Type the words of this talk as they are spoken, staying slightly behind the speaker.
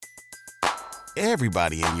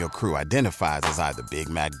Everybody in your crew identifies as either Big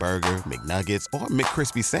Mac Burger, McNuggets, or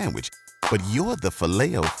McCrispy Sandwich. But you're the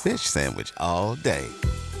Filet-O-Fish Sandwich all day.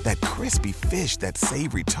 That crispy fish, that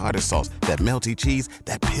savory tartar sauce, that melty cheese,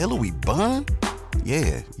 that pillowy bun.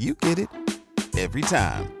 Yeah, you get it. Every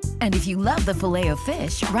time. And if you love the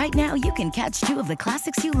Filet-O-Fish, right now you can catch two of the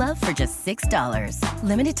classics you love for just $6.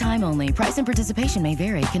 Limited time only. Price and participation may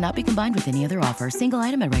vary. Cannot be combined with any other offer. Single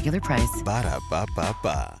item at regular price.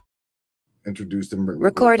 Ba-da-ba-ba-ba. Introduce them.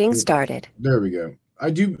 Recording started. There we go. I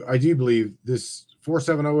do believe this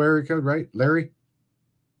 470 area code, right, Larry?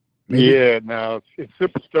 Maybe? Yeah, no, it's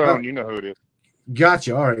Superstone. You know who it is.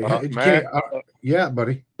 Gotcha. All right. Matt, yeah,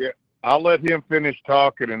 buddy. Yeah, I'll let him finish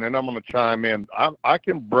talking, and then I'm going to chime in. I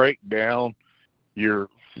can break down your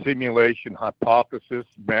simulation hypothesis,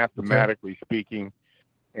 mathematically speaking,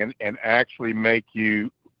 and actually make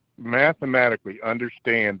you mathematically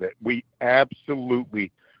understand that we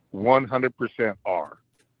absolutely 100% are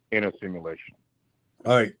in a simulation.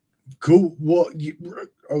 All right, cool. Well,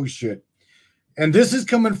 oh shit. And this is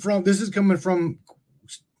coming from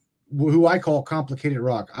who I call Complicated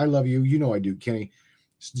Rock. I love you. You know I do, Kenny.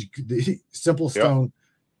 Simple Stone, yep.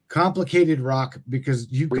 Complicated Rock,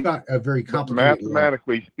 because you've got a very complicated.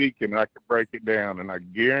 Mathematically speaking, I can break it down, and I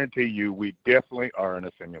guarantee you we definitely are in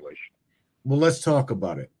a simulation. Well, let's talk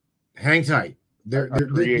about it. Hang tight.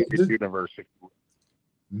 University.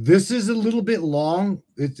 This is a little bit long.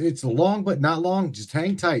 It's long, but not long. Just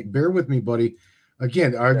hang tight. Bear with me, buddy.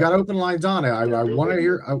 Again, I've got open lines on it. I want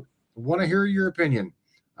to hear your opinion.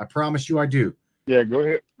 I promise you I do. Yeah, go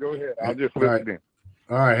ahead. I'll just listen in.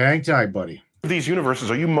 All right, hang tight, buddy. These universes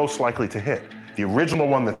are you most likely to hit? The original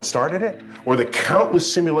one that started it, or the countless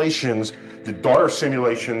simulations, the daughter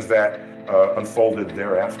simulations that unfolded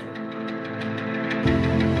thereafter?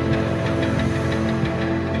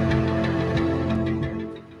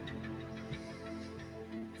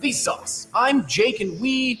 Vsauce. I'm Jake, and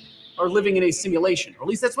we are living in a simulation, or at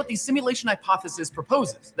least that's what the simulation hypothesis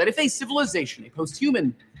proposes, that if a civilization, a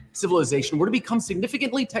post-human civilization, were to become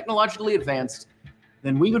significantly technologically advanced,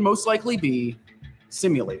 then we would most likely be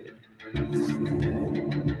simulated.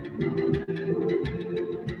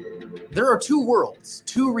 There are two worlds,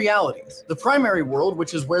 two realities. The primary world,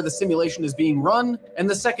 which is where the simulation is being run, and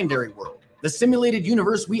the secondary world, the simulated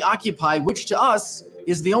universe we occupy, which to us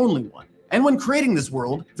is the only one. And when creating this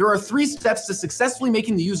world, there are 3 steps to successfully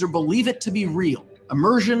making the user believe it to be real: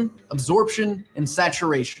 immersion, absorption, and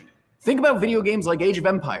saturation. Think about video games like Age of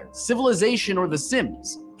Empires, Civilization, or The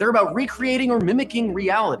Sims. They're about recreating or mimicking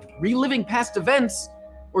reality, reliving past events,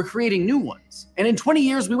 or creating new ones. And in 20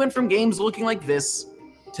 years, we went from games looking like this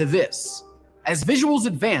to this. As visuals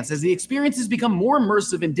advance, as the experiences become more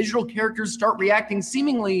immersive and digital characters start reacting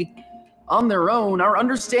seemingly on their own, our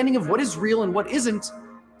understanding of what is real and what isn't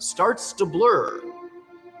starts to blur.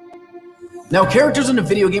 Now, characters in a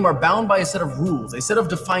video game are bound by a set of rules, a set of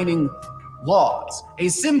defining laws. A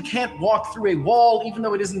sim can't walk through a wall even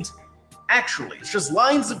though it isn't actually. It's just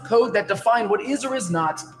lines of code that define what is or is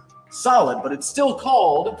not solid, but it's still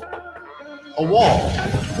called a wall.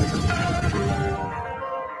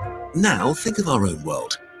 Now think of our own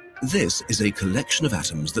world. This is a collection of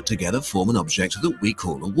atoms that together form an object that we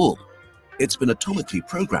call a wall. It's been atomically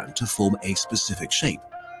programmed to form a specific shape.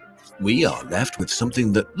 We are left with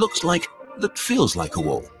something that looks like, that feels like a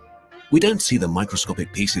wall. We don't see the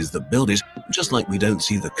microscopic pieces that build it, just like we don't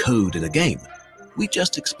see the code in a game. We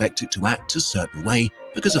just expect it to act a certain way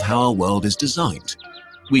because of how our world is designed.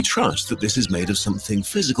 We trust that this is made of something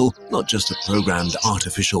physical, not just a programmed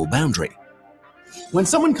artificial boundary. When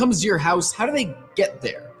someone comes to your house, how do they get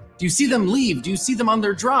there? Do you see them leave? Do you see them on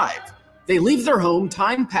their drive? They leave their home,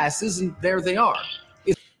 time passes, and there they are.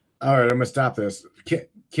 All right, I'm gonna stop this.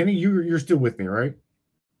 Kenny, you're still with me, right?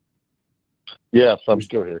 Yes, I'm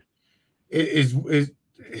still here.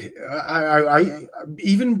 I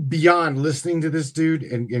even beyond listening to this dude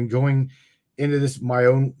and going into this my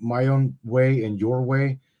own way and your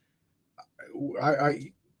way,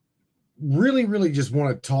 I really just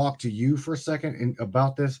want to talk to you for a second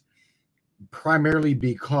about this, primarily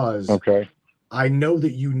because I know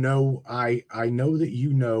that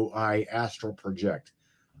I astral project.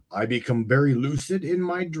 I become very lucid in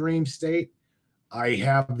my dream state. I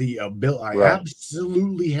have the ability. I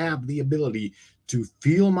absolutely have the ability to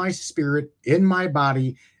feel my spirit in my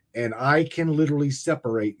body, and I can literally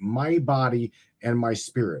separate my body and my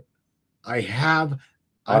spirit. I have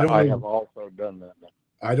also done that.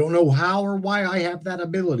 I don't know how or why I have that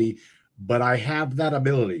ability, but I have that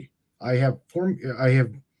ability. I have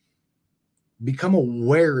become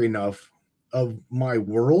aware enough of my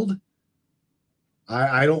world.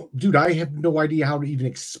 I have no idea how to even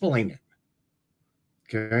explain it.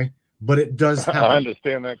 Okay, but it does happen. I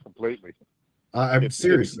understand that completely. I'm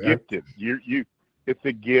serious. It's gifted. It's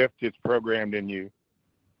a gift. It's programmed in you.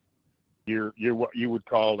 You're what you would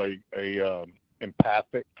call a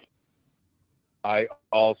empathic. I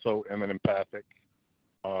also am an empathic.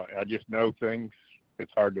 I just know things.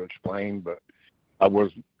 It's hard to explain, but I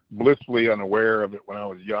was blissfully unaware of it when I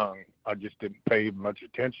was young. I just didn't pay much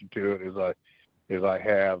attention to it as I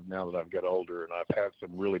have now that I've got older, and I've had some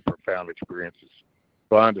really profound experiences.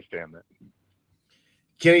 So I understand that.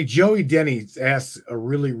 Kenny, Joey Denny asks a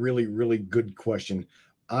really, really, really good question.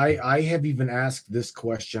 I have even asked this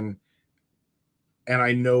question, and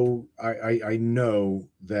I know I know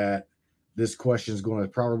that this question is going to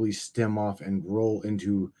probably stem off and roll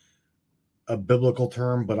into a biblical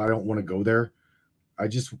term, but I don't want to go there. I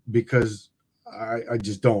just because I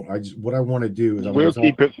just don't. What I want to do is we'll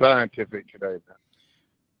keep it scientific today.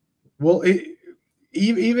 Well,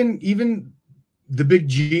 even the big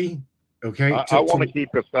G. Okay, I want to keep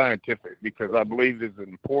it scientific because I believe there's an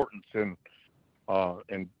importance in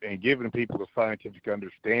giving people a scientific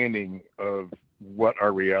understanding of what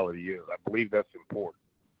our reality is. I believe that's important.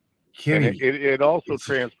 Kenny, and it also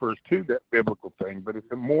transfers to that biblical thing, but it's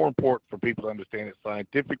more important for people to understand it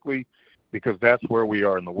scientifically because that's where we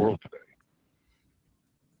are in the world today.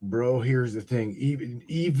 Bro, here's the thing.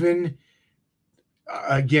 Even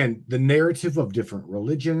again, the narrative of different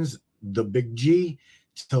religions, the big G,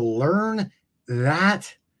 to learn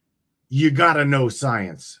that you got to know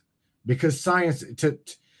science, because science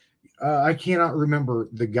I cannot remember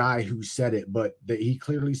the guy who said it, but he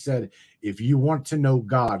clearly said, if you want to know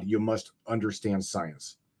God, you must understand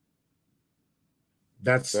science.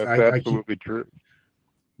 That's absolutely true.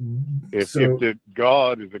 If the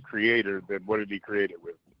God is a creator, then what did he create it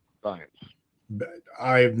with? Science.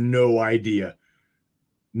 I have no idea.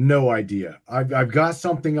 No idea. I've got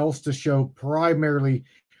something else to show, primarily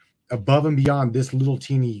above and beyond this little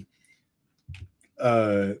teeny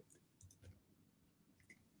thing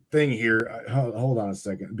here. Hold on a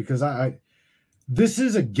second, because this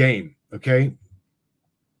is a game, okay?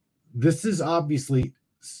 This is obviously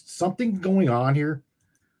something going on here.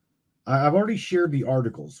 I've already shared the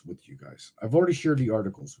articles with you guys.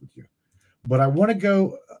 But I want to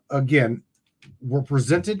go again. We're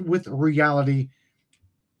presented with reality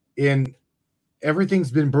in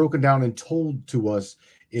everything's been broken down and told to us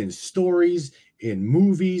in stories, in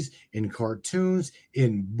movies, in cartoons,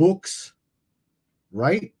 in books,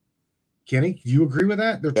 right? Kenny, do you agree with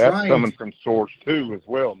that? That's coming from source too as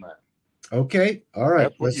well, Matt. Okay, all right.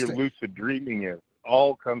 That's what your lucid dreaming is.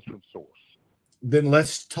 All comes from source. Then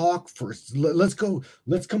let's talk first. Let's go.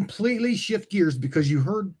 Let's completely shift gears, because you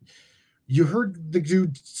heard the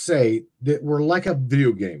dude say that we're like a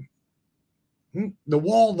video game. The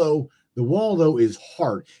wall though is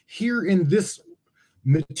hard. Here in this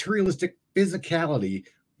materialistic physicality,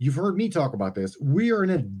 you've heard me talk about this. We are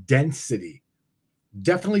in a density.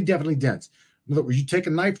 Definitely dense. In other words, you take a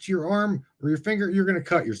knife to your arm or your finger, you're going to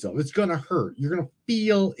cut yourself. It's going to hurt. You're going to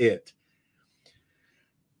feel it.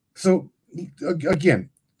 So again,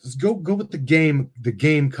 let's go with the game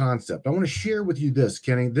concept. I want to share with you this,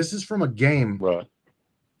 Kenny. This is from a game. Right.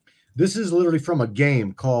 This is literally from a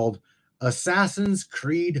game called Assassin's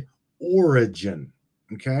Creed Origin.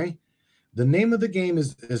 Okay. The name of the game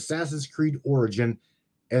is Assassin's Creed Origin.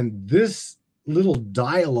 And this little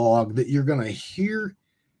dialogue that you're going to hear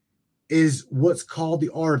is what's called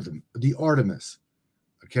the Artemis.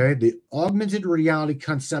 Okay. The augmented reality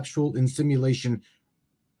conceptual and simulation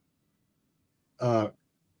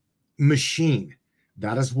machine.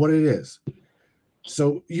 That is what it is.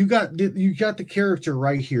 So you got the character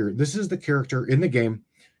right here. This is the character in the game.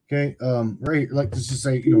 Okay, right here. Like, let's just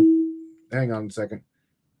say, hang on a second.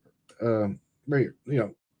 Right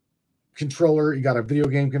here, controller. You got a video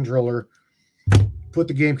game controller. Put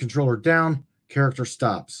the game controller down. Character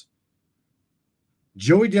stops.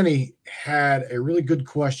 Joey Denny had a really good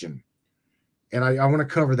question, and I want to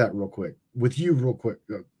cover that real quick with you,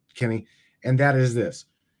 Kenny. And that is this: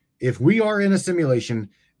 if we are in a simulation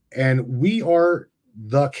and we are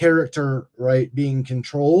the character, right, being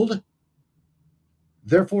controlled,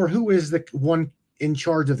 therefore, who is the one in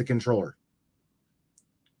charge of the controller?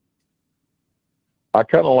 I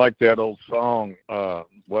kind of like that old song,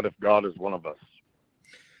 What If God Is One of Us?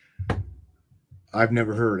 I've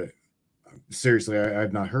never heard it. Seriously,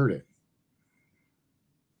 I've not heard it.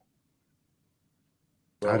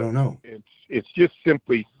 Well, I don't know. It's just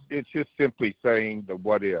simply saying the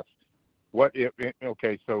what if. What if,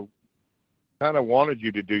 okay, so kind of wanted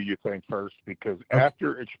you to do your thing first, because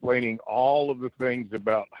after explaining all of the things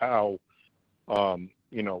about how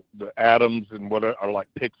the atoms and what are like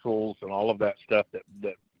pixels and all of that stuff that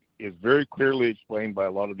is very clearly explained by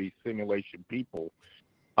a lot of these simulation people,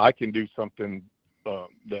 I can do something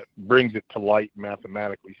that brings it to light,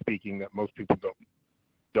 mathematically speaking, that most people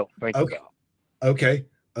don't think about. Okay,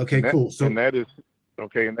 cool. So, and that is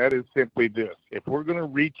simply this: if we're going to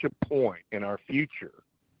reach a point in our future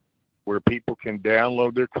where people can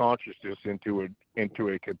download their consciousness into a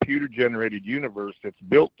computer-generated universe that's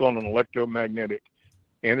built on an electromagnetic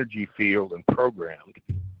energy field and programmed,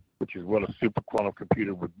 which is what a super quantum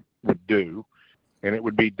computer would do, and it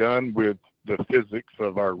would be done with the physics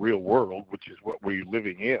of our real world, which is what we're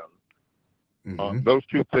living in. Mm-hmm. Those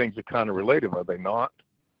two things are kind of related, are they not?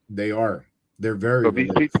 They are. They're very So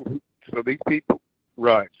these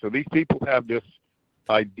people have this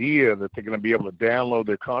idea that they're going to be able to download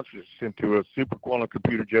their consciousness into a super quantum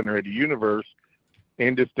computer generated universe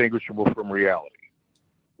indistinguishable from reality.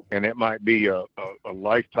 And it might be a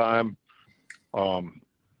lifetime that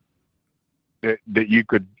you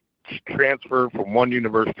could transfer from one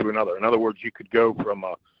universe to another. In other words, you could go from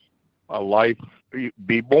a life,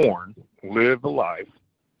 be born, live a life,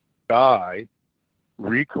 die,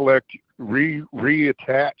 reattach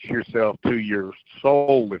yourself to your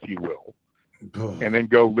soul, if you will, and then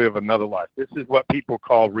go live another life. This is what people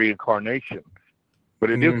call reincarnation. But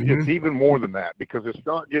it's even more than that, because it's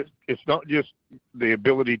not just the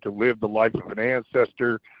ability to live the life of an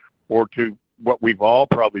ancestor, or to what we've all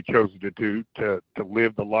probably chosen to do, to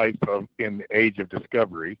live the life of in the age of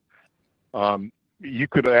discovery. You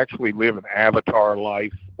could actually live an avatar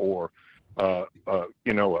life, or a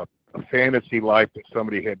fantasy life that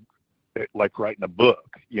somebody had, like writing a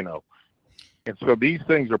book, And so these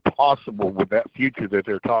things are possible with that future that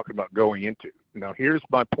they're talking about going into. Now, here's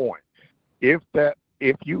my point. If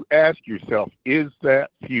you ask yourself, is that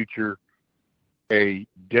future a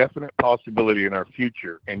definite possibility in our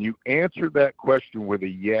future, and you answer that question with a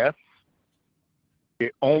yes,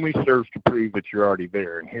 it only serves to prove that you're already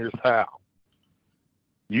there. And here's how.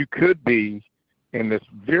 You could be in this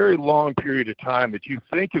very long period of time that you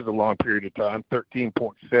think is a long period of time,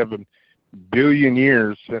 13.7 billion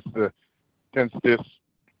years since this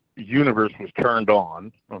universe was turned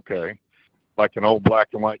on, okay? Like an old black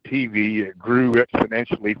and white TV, it grew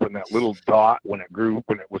exponentially from that little dot. When it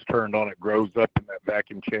was turned on, it grows up in that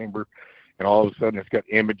vacuum chamber, and all of a sudden it's got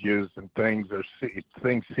images and things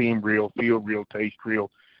seem real, feel real, taste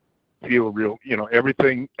real, feel real.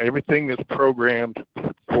 Everything that's programmed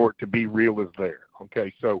for it to be real is there.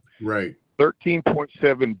 Okay, so right,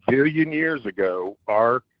 13.7 billion years ago,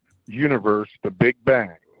 our universe, the Big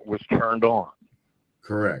Bang, was turned on.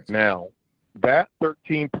 Correct. Now, that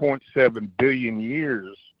 13.7 billion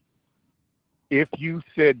years, if you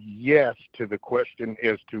said yes to the question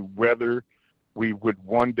as to whether we would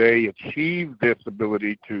one day achieve this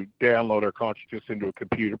ability to download our consciousness into a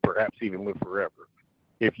computer, perhaps even live forever,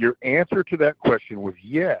 if your answer to that question was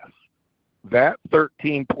yes, that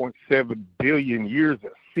 13.7 billion years,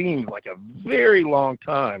 that seems like a very long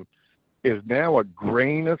time, is now a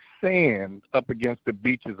grain of sand up against the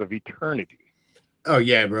beaches of eternity. Oh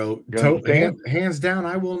yeah, bro. Hands down,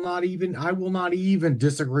 I will not even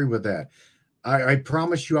disagree with that. I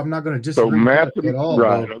promise you, I'm not going to disagree with that at all,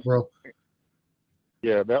 right, bro.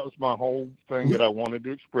 Yeah, that was my whole thing that I wanted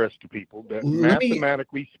to express to people. That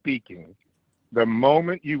mathematically speaking, the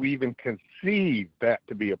moment you even conceive that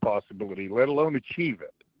to be a possibility, let alone achieve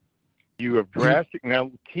it, you have drastic.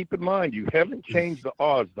 Now, keep in mind, you haven't changed the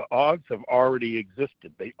odds. The odds have already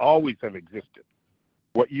existed. They always have existed.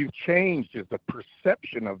 What you've changed is the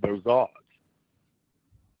perception of those odds.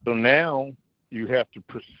 So now you have to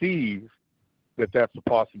perceive that that's a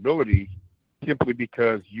possibility, simply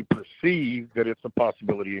because you perceive that it's a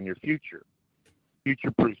possibility in your future.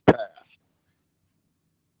 Future proves past.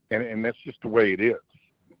 And that's just the way it is.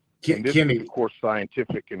 And this is, of course,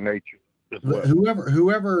 scientific in nature as well.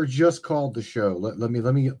 Whoever just called the show, let me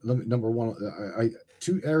number one,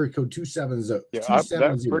 area code 270. Yeah,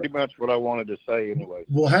 that's pretty much what I wanted to say anyway.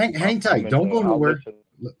 Well, hang tight. Don't go nowhere.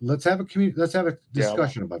 Let's have a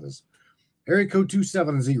discussion about this. Area code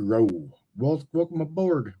 270. Welcome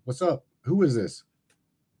aboard. What's up? Who is this?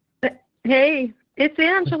 Hey, it's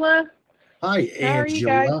Angela. Hi, Angela. How are you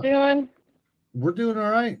guys doing? We're doing all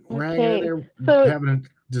right. We're hanging in there, having a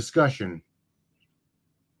discussion.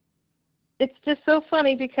 It's just so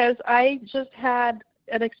funny because I just had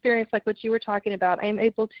an experience like what you were talking about. I am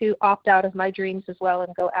able to opt out of my dreams as well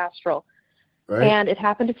and go astral. Right. And it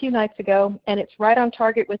happened a few nights ago, and it's right on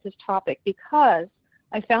target with this topic, because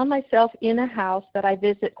I found myself in a house that I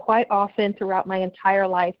visit quite often throughout my entire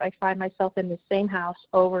life. I find myself in the same house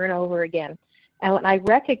over and over again. And when I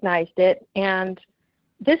recognized it, and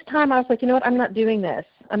this time I was like, you know what, I'm not doing this.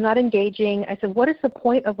 I'm not engaging. I said, what is the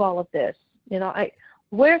point of all of this? You know,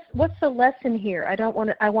 what's the lesson here?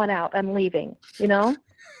 I want out. I'm leaving, you know?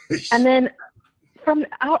 And then from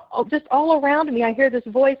just all around me, I hear this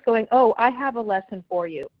voice going, oh, I have a lesson for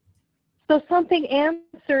you. So something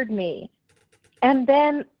answered me. And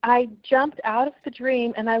then I jumped out of the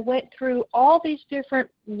dream and I went through all these different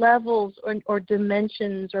levels or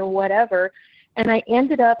dimensions or whatever. And I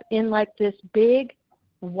ended up in like this big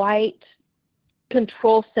white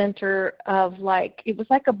control center of it was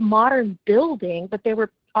like a modern building, but there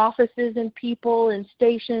were offices and people and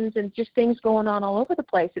stations and just things going on all over the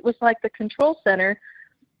place. It was like the control center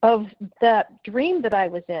of that dream that I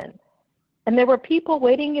was in. And there were people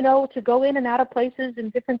waiting, you know, to go in and out of places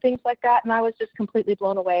and different things like that. And I was just completely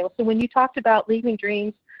blown away. So when you talked about leaving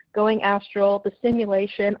dreams, going astral, the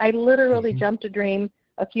simulation, I literally jumped a dream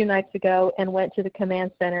a few nights ago and went to the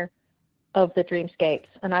command center of the dreamscapes.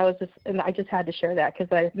 And I just had to share that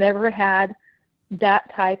because I've never had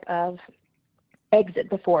that type of exit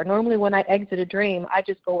before. Normally when I exit a dream, I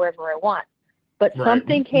just go wherever I want. But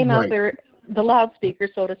something came out there, the loudspeaker,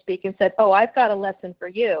 so to speak, and said, oh, I've got a lesson for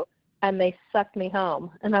you. And they sucked me home.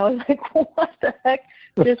 And I was like, what the heck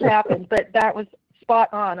just happened? But that was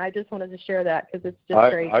spot on. I just wanted to share that because it's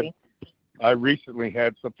just crazy. I recently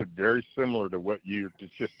had something very similar to what you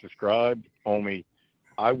just described, only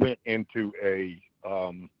I went into a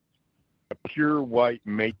pure white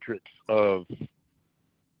matrix of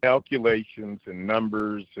calculations and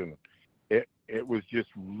numbers, and it was just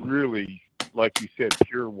really, like you said,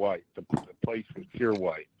 pure white. The place was pure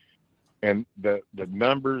white. And the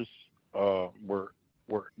numbers were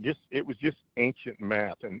just, it was just ancient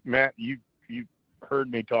math. And Matt, you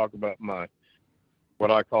heard me talk about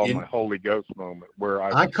what I call my Holy Ghost moment, where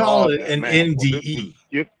I call it an NDE.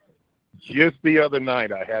 Well, just the other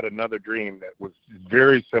night, I had another dream that was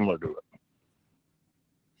very similar to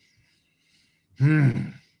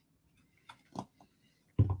it.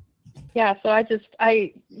 Yeah, so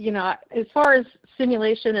I you know, as far as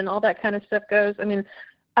simulation and all that kind of stuff goes, I mean,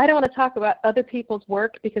 I don't want to talk about other people's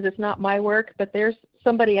work because it's not my work, but there's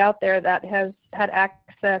somebody out there that has had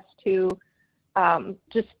access to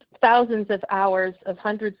just thousands of hours of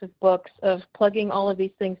hundreds of books of plugging all of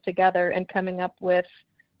these things together and coming up with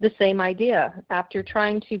the same idea. After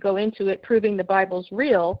trying to go into it, proving the Bible's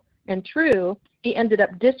real and true, he ended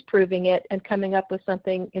up disproving it and coming up with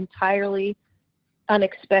something entirely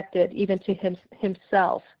unexpected, even to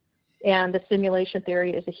himself. And the simulation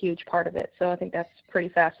theory is a huge part of it. So I think that's pretty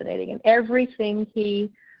fascinating. And everything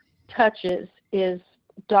he touches is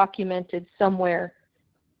documented somewhere.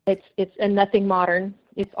 It's and nothing modern.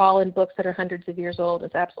 It's all in books that are hundreds of years old.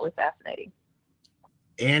 It's absolutely fascinating.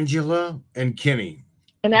 Angela and Kenny,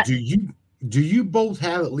 and do you both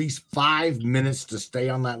have at least 5 minutes to stay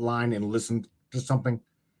on that line and listen to something?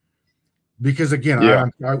 Because again,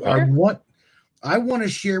 I want to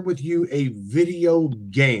share with you a video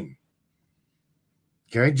game.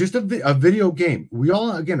 Okay, just a video game. We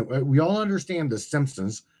all understand the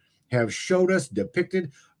Simpsons have showed us,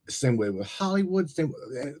 depicted, same way with Hollywood.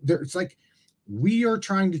 It's like we are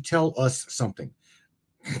trying to tell us something.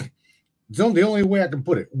 It's the only way I can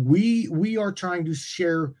put it. We are trying to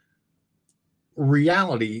share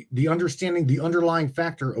reality, the understanding, the underlying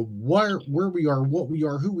factor of where we are, what we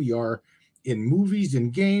are, who we are in movies, in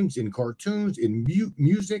games, in cartoons, in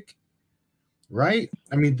music. Right?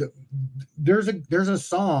 I mean, there's a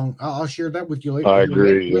song. I'll share that with you later. I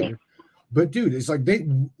agree. Yeah. But dude, it's like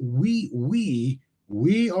we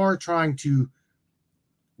are trying to.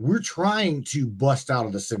 We're trying to bust out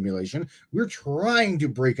of the simulation. We're trying to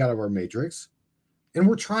break out of our matrix, and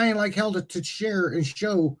we're trying like hell to share and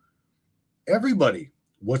show everybody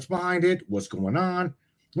what's behind it, what's going on.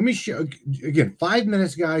 Let me share again. 5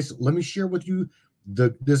 minutes, guys. Let me share with you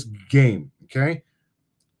this game. Okay.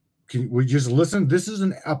 Can we just listen? This is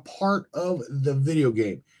a part of the video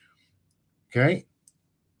game. Okay.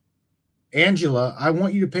 Angela, I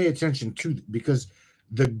want you to pay attention to, because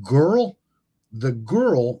the girl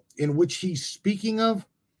in which he's speaking of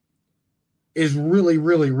is really,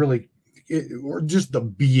 really, really, or just the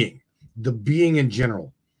being in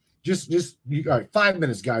general. Just all right, 5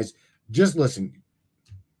 minutes, guys. Just listen.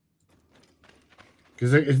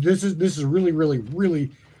 Because this is really, really,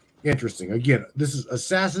 really interesting. Again, this is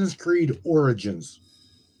Assassin's Creed Origins.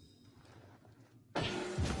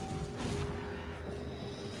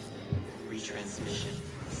 Retransmission,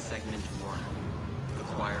 segment 1,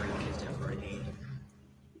 acquiring contemporary.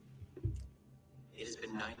 It has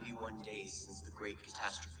been 91 days since the great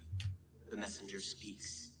catastrophe. The messenger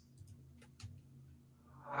speaks.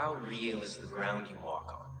 How real is the ground you walk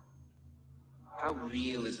on? How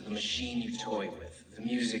real is the machine you toy with, the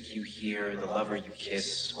music you hear, the lover you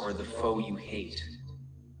kiss, or the foe you hate?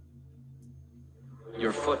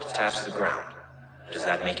 Your foot taps the ground. Does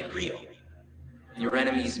that make it real? Your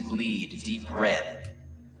enemies bleed deep red.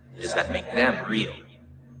 Does that make them real?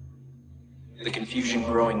 The confusion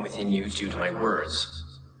growing within you due to my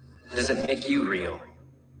words. Does it make you real?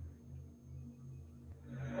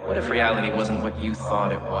 What if reality wasn't what you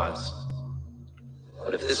thought it was?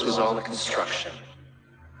 What if this was all a construction?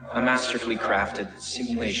 A masterfully crafted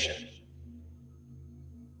simulation?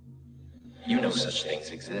 You know such things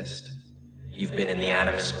exist. You've been in the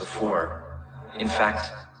Animus before. In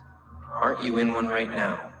fact, aren't you in one right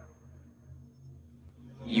now?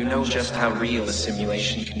 You know just how real a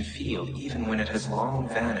simulation can feel, even when it has long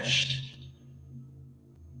vanished.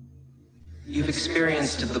 You've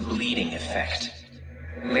experienced the bleeding effect.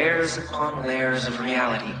 Layers upon layers of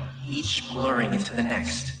reality, each blurring into the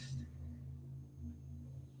next.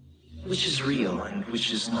 Which is real and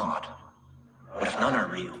which is not? What if none are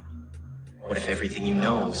real? What if everything you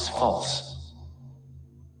know is false?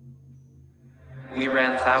 We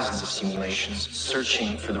ran thousands of simulations,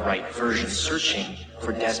 searching for the right version, searching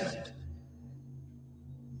for Desmond.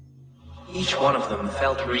 Each one of them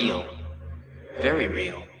felt real, very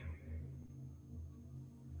real.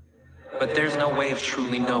 But there's no way of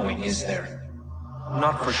truly knowing, is there?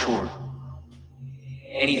 Not for sure.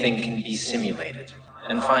 Anything can be simulated,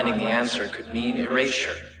 and finding the answer could mean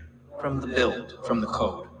erasure from the build, from the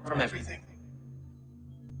code, from everything.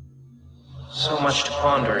 So much to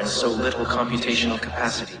ponder in so little computational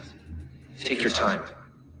capacity. Take your time.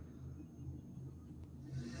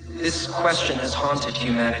 This question has haunted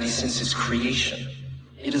humanity since its creation.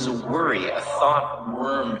 It is a worry, a thought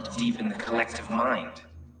wormed deep in the collective mind.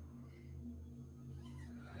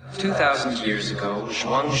 2,000 years ago,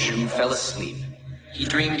 Zhuang Zhu fell asleep. He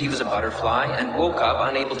dreamed he was a butterfly and woke up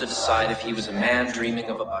unable to decide if he was a man dreaming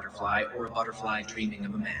of a butterfly or a butterfly dreaming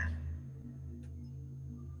of a man.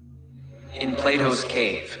 In Plato's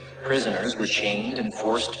cave, prisoners were chained and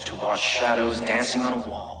forced to watch shadows dancing on a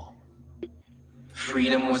wall.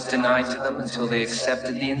 Freedom was denied to them until they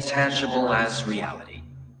accepted the intangible as reality.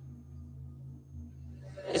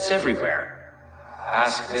 It's everywhere.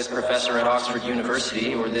 Ask this professor at Oxford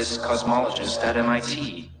University or this cosmologist at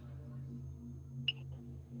MIT.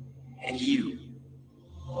 And you,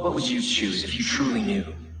 what would you choose if you truly knew?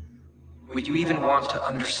 Would you even want to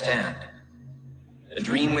understand? A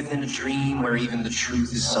dream within a dream where even the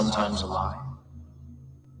truth is sometimes a lie.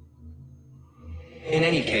 In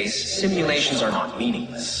any case, simulations are not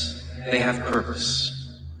meaningless. They have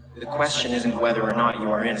purpose. The question isn't whether or not you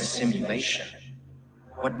are in a simulation.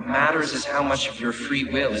 What matters is how much of your free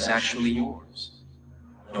will is actually yours,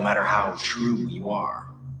 no matter how true you are.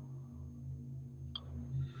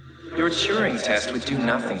 Your Turing test would do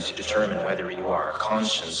nothing to determine whether you are a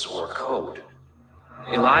conscience or code.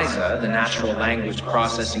 Eliza, the natural language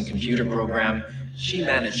processing computer program, she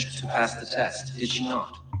managed to pass the test, did she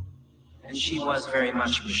not? And she was very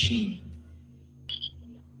much machine.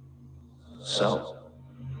 So,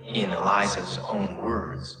 in Eliza's own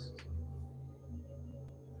words,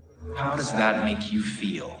 how does that make you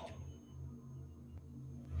feel?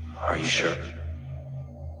 Are you sure?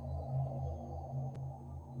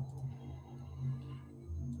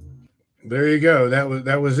 There you go.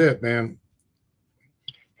 That was it, man.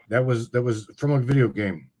 That was from a video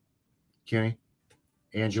game. Kenny,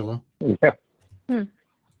 Angela. Yeah.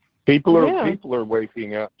 People are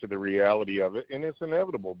waking up to the reality of it, and it's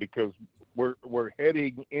inevitable because we're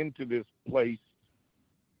heading into this place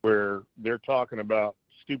where they're talking about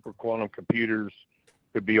super quantum computers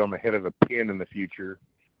could be on the head of a pin in the future,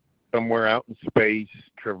 somewhere out in space,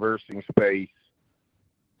 traversing space,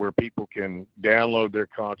 where people can download their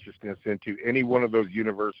consciousness into any one of those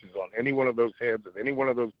universes on any one of those heads of any one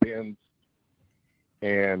of those pins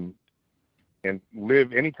and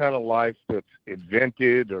live any kind of life that's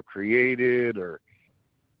invented or created or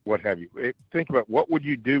what have you. Think about what would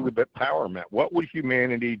you do with that power, Matt? What would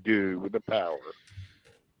humanity do with the power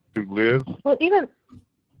to live? Well, even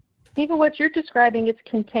what you're describing, it's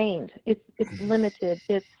contained. It's limited.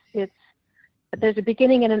 It's there's a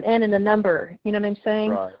beginning and an end and a number. You know what I'm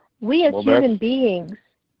saying? Right. We as human beings,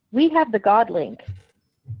 we have the God link.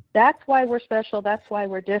 That's why we're special. That's why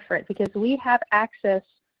we're different, because we have access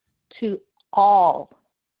to all.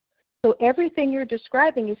 So everything you're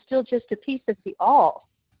describing is still just a piece of the all.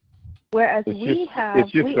 Whereas we are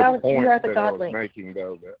the God link. Making,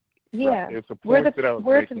 though, yeah. Right. It's a point that I was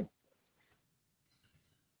making.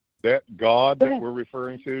 That God that we're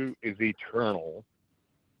referring to is eternal.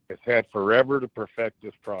 It's had forever to perfect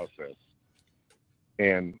this process.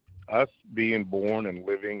 And us being born and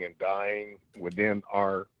living and dying within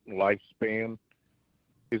our lifespan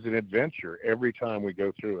is an adventure every time we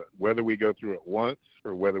go through it, whether we go through it once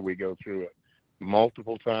or whether we go through it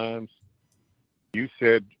multiple times. You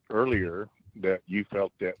said earlier that you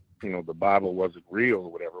felt that, the Bible wasn't real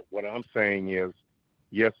or whatever. What I'm saying is,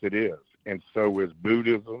 yes, it is. And so is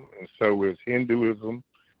Buddhism, and so is Hinduism,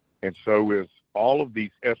 and so is all of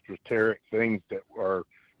these esoteric things that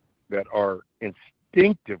are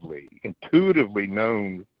intuitively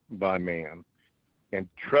known by man. And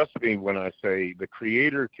trust me when I say the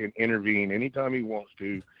Creator can intervene anytime he wants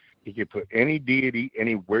to. He can put any deity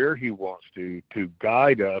anywhere he wants to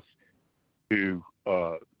guide us, to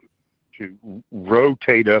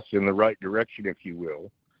rotate us in the right direction, if you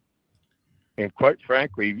will. And quite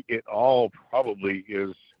frankly, it all probably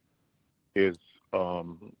is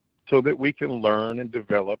so that we can learn and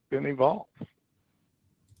develop and evolve.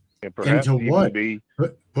 And perhaps into what? Be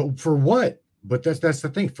but for what? But that's the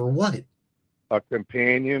thing. For what? A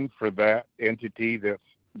companion for that entity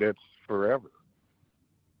that's forever.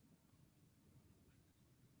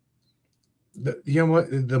 You know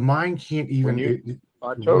what? The mind can't even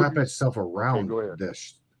wrap itself around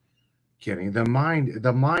this, Kenny. The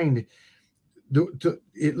mind,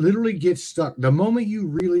 it literally gets stuck. The moment you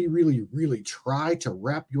really, really, really try to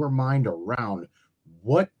wrap your mind around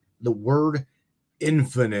what the word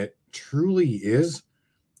infinite truly is,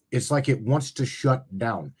 it's like it wants to shut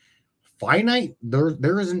down. Finite,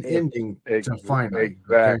 there is an ending to finite.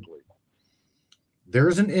 Exactly. Okay? There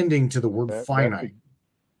is an ending to the word finite,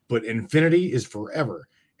 but infinity is forever.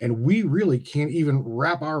 And we really can't even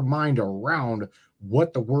wrap our mind around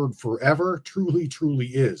what the word forever truly, truly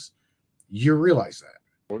is. You realize that.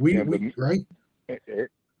 Right?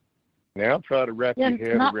 Now try to wrap your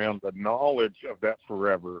head around the knowledge of that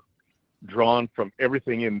forever drawn from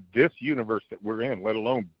everything in this universe that we're in, let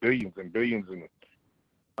alone billions and billions and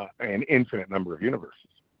an infinite number of universes.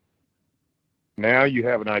 Now you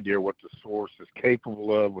have an idea what the source is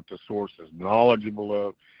capable of, what the source is knowledgeable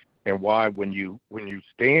of, and why when you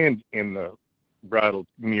stand in the bridal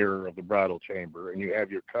mirror of the bridal chamber and you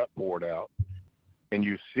have your cup poured out and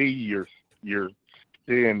you see your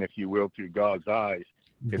sin, if you will, through God's eyes,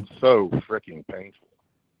 it's so freaking painful.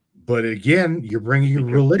 But again, you're bringing your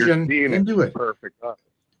religion into it. Perfect. All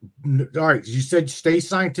right, you said stay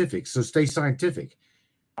scientific, so stay scientific.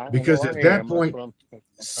 Because at that point,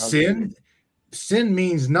 sin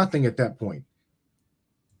means nothing at that point.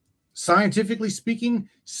 Scientifically speaking,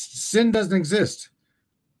 sin doesn't exist.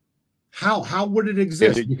 How would it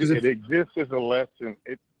exist? Because it exists as a lesson.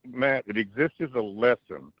 Matt, it exists as a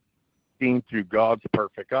lesson seen through God's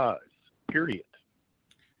perfect eyes. Period.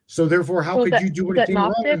 So therefore, how could you do anything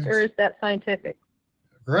wrong? Is that Gnostic or is that scientific?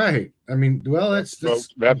 Right. I mean, well, that's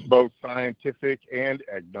both scientific and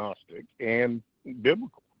agnostic and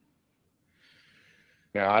biblical.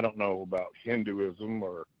 Now, I don't know about Hinduism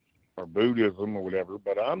or Buddhism or whatever,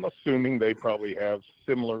 but I'm assuming they probably have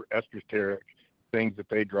similar esoteric things that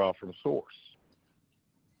they draw from source.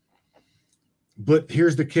 But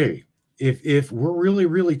here's the key. If we're really,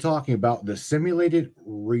 really talking about the simulated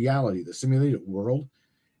reality, the simulated world,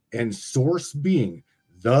 and source being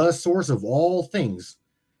the source of all things,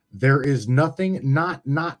 there is nothing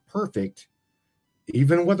not perfect,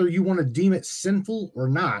 even whether you want to deem it sinful or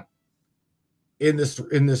not, in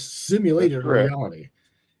this simulated reality.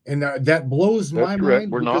 And that blows my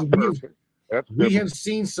mind. We're not perfect. We have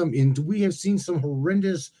seen some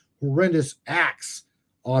horrendous acts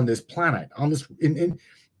on this planet, on this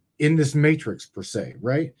in this matrix per se,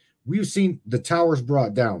 right? We've seen the towers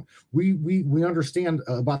brought down. We understand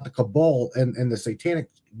about the cabal and the satanic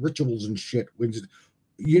rituals and shit.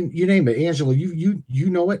 You name it, Angela. You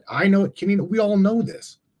know it. I know it. Kenny, we all know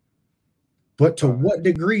this. But to what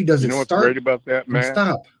degree does it start? You know what's great about that, Matt?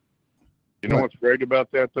 Stop. You know what's great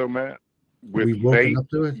about that, though, Matt? With faith,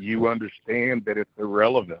 you understand that it's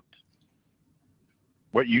irrelevant.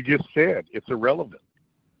 What you just said, it's irrelevant.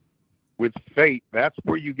 With faith, that's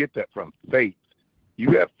where you get that from. Faith.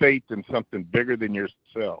 You have faith in something bigger than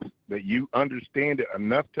yourself, that you understand it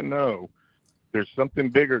enough to know there's something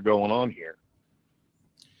bigger going on here.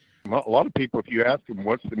 A lot of people, if you ask them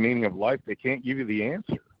what's the meaning of life, they can't give you the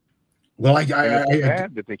answer. Well, it's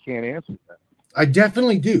sad that they can't answer that. I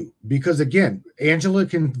definitely do, because again, Angela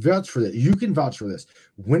can vouch for this. You can vouch for this.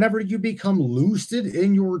 Whenever you become lucid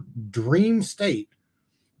in your dream state,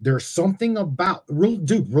 there's something about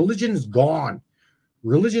religion is gone.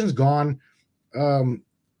 Religion's gone.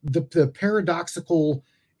 The paradoxical,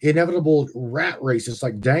 inevitable rat race is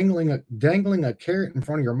like dangling a carrot in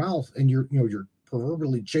front of your mouth, and you're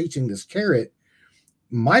proverbially chasing this carrot.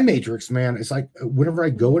 my matrix, man, it's like whenever I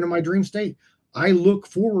go into my dream state, I look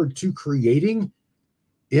forward to creating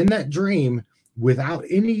in that dream without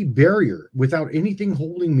any barrier, without anything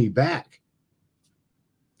holding me back.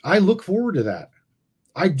 I look forward to that.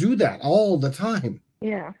 I do that all the time.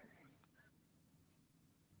 Yeah.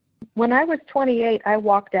 When I was 28, I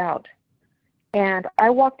walked out. And I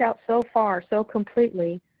walked out so far, so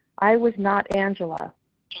completely, I was not Angela.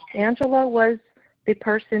 Angela was the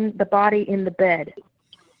person, the body in the bed.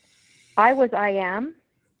 I was I am,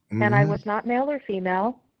 and I was not male or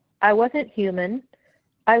female. I wasn't human.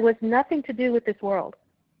 I was nothing to do with this world.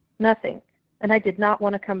 Nothing. And I did not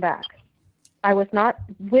want to come back. I was not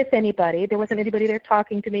with anybody. There wasn't anybody there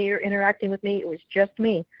talking to me or interacting with me. It was just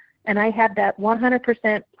me. And I had that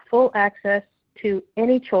 100% full access to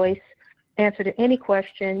any choice, answer to any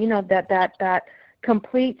question, you know, that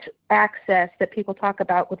complete access that people talk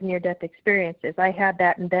about with near-death experiences. I had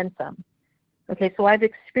that and then some. Okay, so I've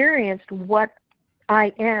experienced what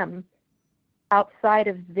I am outside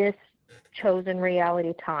of this chosen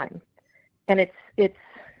reality time. And it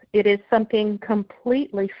is something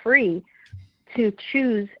completely free to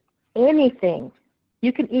choose anything.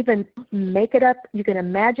 You can even make it up, you can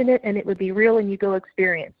imagine it, and it would be real, and you go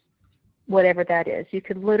experience whatever that is. You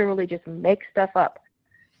could literally just make stuff up,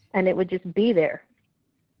 and it would just be there.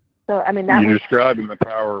 So, I mean, you're describing the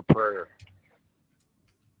power of prayer.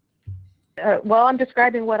 Well, I'm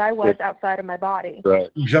describing what I was outside of my body. Right.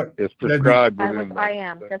 It's described within I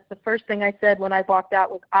am. That's the first thing I said when I walked out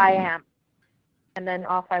was I am. And then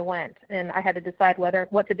off I went. And I had to decide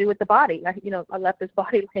what to do with the body. I left this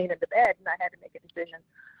body laying in the bed, and I had to make a decision.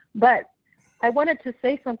 But I wanted to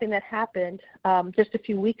say something that happened just a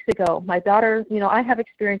few weeks ago. My daughter, I have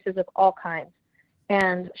experiences of all kinds.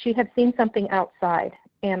 And she had seen something outside.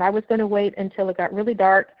 And I was going to wait until it got really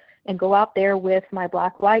dark and go out there with my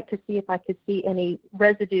black light to see if I could see any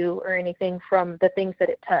residue or anything from the things that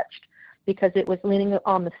it touched, because it was leaning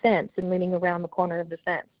on the fence and leaning around the corner of the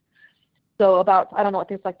fence. So about, I don't know,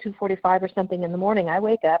 it's like 2:45 or something in the morning, I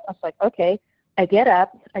wake up. I was like, okay. I get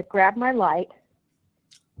up, I grab my light,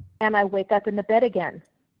 and I wake up in the bed again.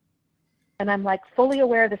 And I'm like fully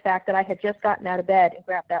aware of the fact that I had just gotten out of bed and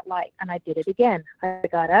grabbed that light, and I did it again. I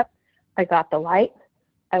got up, I got the light,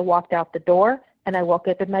 I walked out the door, and I woke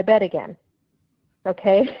up in my bed again.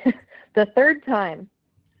 Okay? The third time,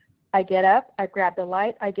 I get up, I grab the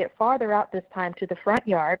light, I get farther out this time to the front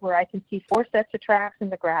yard where I can see 4 sets of tracks in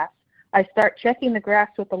the grass. I start checking the grass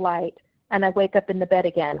with the light, and I wake up in the bed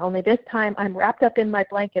again. Only this time, I'm wrapped up in my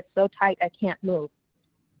blanket so tight I can't move.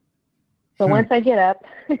 So once I get up,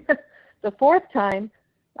 the fourth time,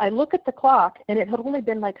 I look at the clock, and it had only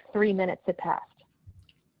been like 3 minutes had passed.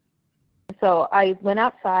 So I went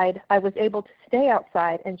outside. I was able to stay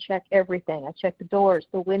outside and check everything. I checked the doors,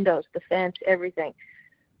 the windows, the fence, everything.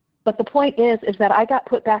 But the point is that I got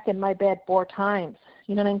put back in my bed 4 times.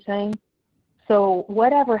 You know what I'm saying? So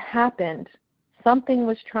whatever happened, something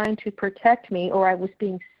was trying to protect me, or I was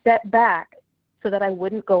being set back so that I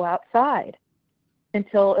wouldn't go outside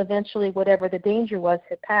until eventually whatever the danger was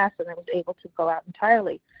had passed and I was able to go out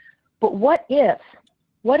entirely. But what if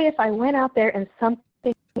I went out there and something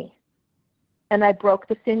and I broke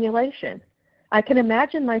the simulation? I can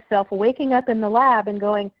imagine myself waking up in the lab and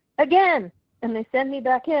going, again, and they send me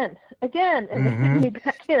back in, again, and they send me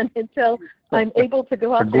back in until I'm able to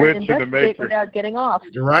go out there and investigate without getting off.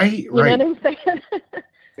 Right. You know what I'm saying?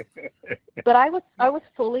 But I was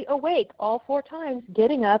fully awake all 4 times,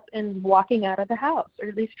 getting up and walking out of the house, or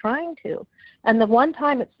at least trying to. And the one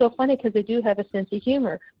time, it's so funny because they do have a sense of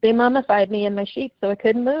humor. They mummified me in my sheets so I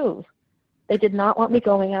couldn't move. They did not want me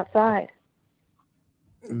going outside.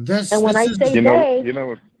 And when I say they,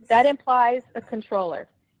 that implies a controller.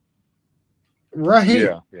 Right.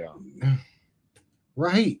 Yeah.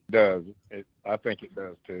 Right. It does. I think it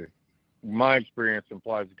does too. My experience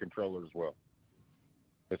implies a controller as well.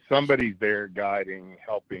 If somebody's there guiding,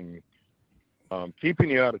 helping,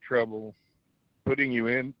 keeping you out of trouble, putting you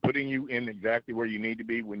in exactly where you need to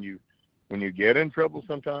be when you get in trouble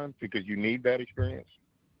sometimes, because you need that experience.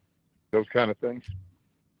 Those kind of things.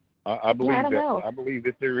 I believe I believe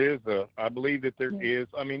that there is.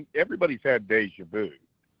 I mean, everybody's had deja vu.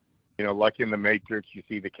 Like in the Matrix, you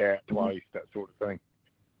see the cat twice, that sort of thing.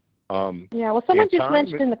 Well, someone just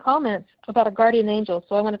mentioned in the comments about a guardian angel,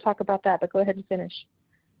 so I want to talk about that, but go ahead and finish.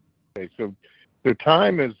 Okay, so the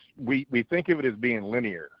time is, we think of it as being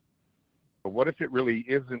linear, but what if it really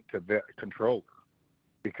isn't to the controller?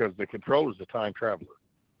 Because the controller is a time traveler.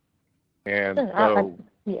 And so...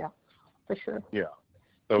 yeah, for sure. Yeah.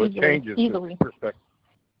 So it changes the perspective.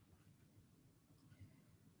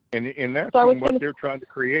 And that's what they're trying to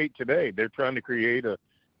create today. They're trying to create a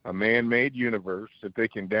a man-made universe, that they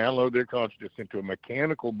can download their consciousness into a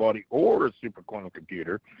mechanical body or a superquantum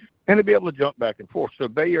computer, and to be able to jump back and forth. So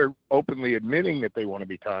they are openly admitting that they want to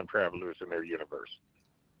be time travelers in their universe.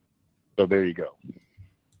 So there you go.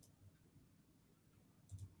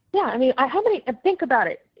 Yeah, I mean, think about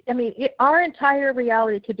it. I mean, our entire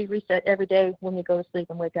reality could be reset every day when we go to sleep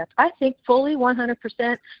and wake up. I think fully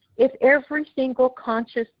 100%, if every single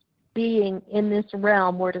conscious being in this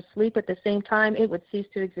realm were to sleep at the same time, it would cease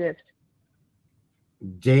to exist.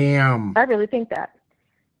 Damn. I really think that.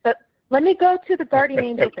 But let me go to the guardian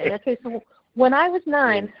angel thing. Okay, so when I was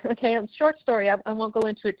 9, okay, short story, I won't go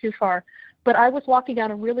into it too far, but I was walking down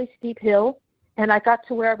a really steep hill, and I got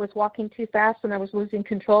to where I was walking too fast and I was losing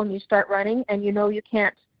control, and you start running, and you know you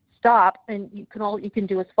can't stop, and all you can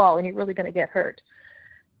do is fall, and you're really going to get hurt.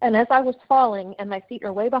 And as I was falling, and my feet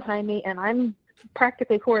are way behind me, and I'm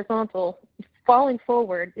practically horizontal, falling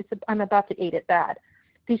forward, I'm about to eat it bad.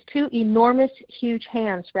 These 2 enormous, huge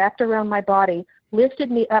hands wrapped around my body lifted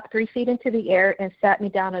me up 3 feet into the air and sat me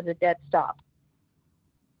down at a dead stop.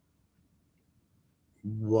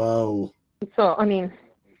 Whoa. So, I mean,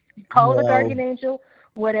 call it a guardian angel,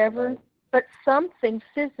 whatever, but something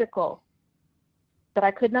physical that I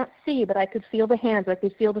could not see, but I could feel the hands, I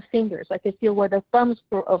could feel the fingers, I could feel where the thumbs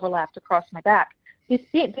were overlapped across my back. These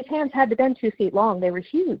hands had to been 2 feet long. They were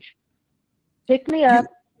huge. Picked me up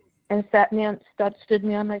and stood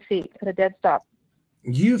me on my feet at a dead stop.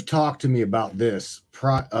 You've talked to me about this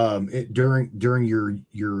during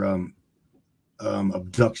your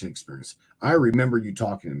abduction experience. I remember you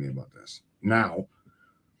talking to me about this. Now,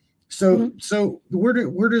 so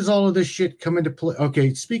where does all of this shit come into play?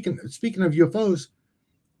 Okay, speaking of UFOs,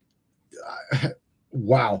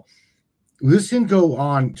 wow. This can go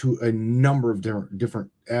on to a number of different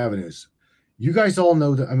avenues. You guys all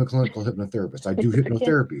know that I'm a clinical hypnotherapist. I do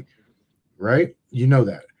hypnotherapy, right? You know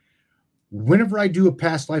that. Whenever I do a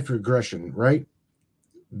past life regression, right?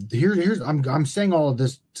 I'm saying all of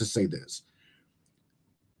this to say this.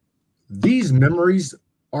 These memories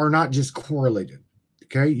are not just correlated.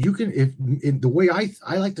 Okay, you can, the way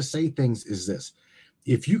I like to say things is this: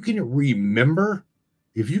 if you can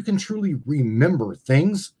truly remember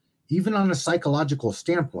things, even on a psychological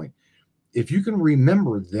standpoint, if you can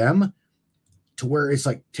remember them to where it's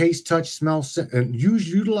like taste, touch, smell, and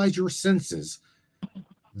utilize your senses,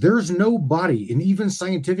 there's no body, and even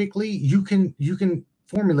scientifically, you can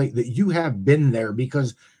formulate that you have been there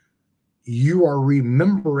because you are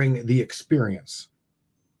remembering the experience.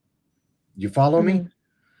 You follow me?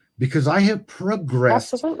 Because I have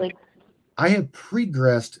progressed. Absolutely. I have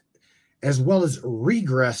progressed as well as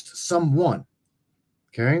regressed somewhat.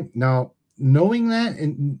 Okay. Now, knowing that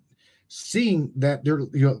and seeing that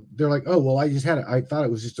they're like, oh, well, I thought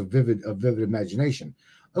it was just a vivid imagination.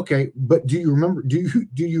 Okay. But do you remember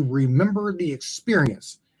the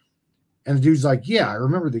experience? And the dude's like, yeah, I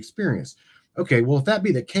remember the experience. Okay. Well, if that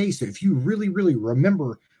be the case, if you really, really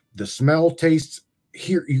remember the smell, taste,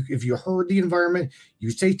 if you heard the environment,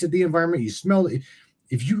 you tasted the environment, you smelled it,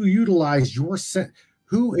 if you utilize your sense,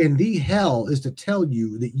 who in the hell is to tell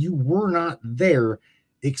you that you were not there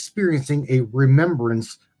experiencing a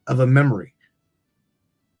remembrance of a memory?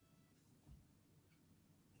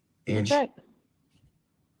 And right.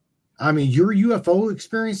 I mean, your UFO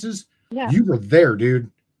experiences, yeah. You were there,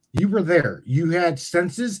 dude. You were there. You had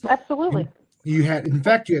senses. Absolutely. You had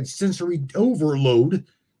sensory overload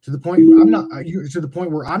to the point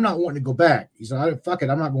where I'm not wanting to go back. He said, fuck it,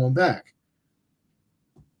 I'm not going back.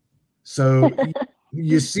 So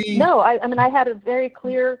you see. No, I mean, I had a very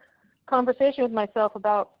clear conversation with myself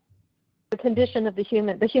about the condition of the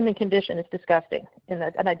human. The human condition is disgusting, and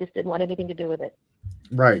I just didn't want anything to do with it.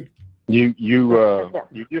 Right. You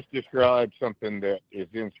just described something that is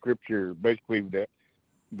in Scripture, basically that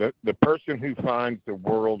the person who finds the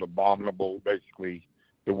world abominable, basically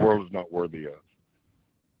the world is not worthy of.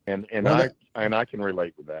 And I can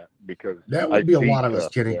relate with that because that would be a lot of us,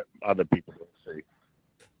 Kenny. Other people don't see.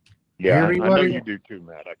 Yeah, I know you do too,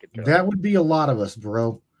 Matt. I could tell. That would be a lot of us,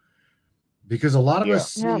 bro. Because a lot of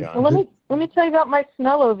us. Yeah. Well, let me tell you about my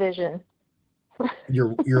smell-o-vision.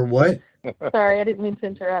 Your what? Sorry, I didn't mean to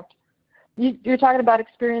interrupt. You're talking about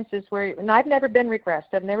experiences and I've never been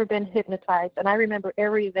regressed. I've never been hypnotized, and I remember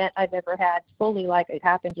every event I've ever had fully like it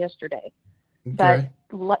happened yesterday. Okay.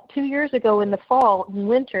 But 2 years ago in the fall, in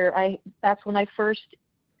winter, that's when I first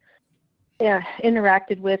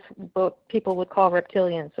interacted with what people would call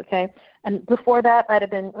reptilians, okay? And before that,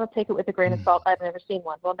 I'll take it with a grain of salt. I've never seen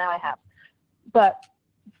one. Well, now I have. But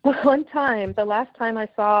the last time I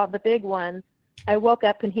saw the big one, I woke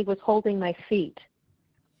up and he was holding my feet.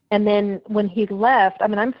 And then when he left, I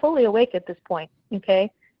mean, I'm fully awake at this point,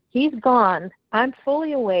 okay? He's gone. I'm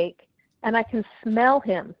fully awake, and I can smell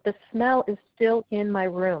him. The smell is still in my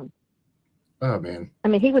room. Oh, man. I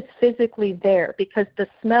mean, he was physically there because the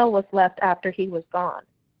smell was left after he was gone.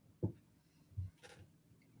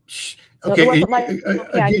 Okay, so I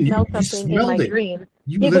smelled you something in my dream.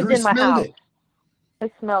 You it literally was in my smelled house. it.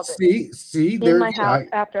 I smelled it. See, in my house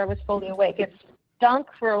after I was fully awake. It stunk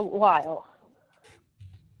for a while.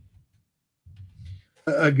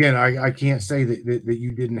 Again, I can't say that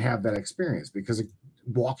you didn't have that experience, because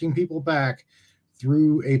walking people back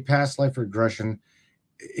through a past life regression,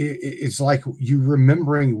 it's like you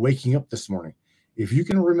remembering waking up this morning. If you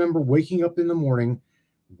can remember waking up in the morning,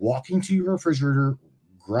 walking to your refrigerator,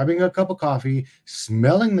 grabbing a cup of coffee,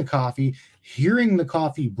 smelling the coffee, hearing the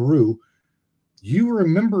coffee brew, you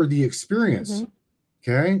remember the experience.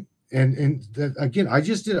 Okay. And that, again, I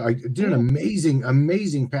did an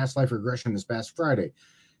amazing past life regression this past Friday.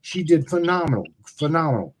 She did phenomenal.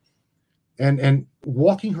 And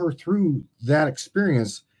walking her through that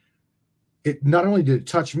experience, it not only did it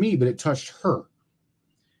touch me, but it touched her.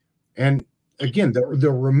 And again,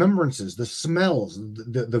 the remembrances, the smells,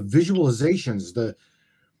 the visualizations,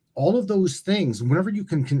 all of those things, whenever you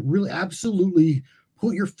can really absolutely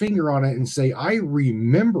put your finger on it and say, I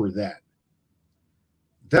remember that.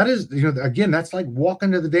 That is, again, that's like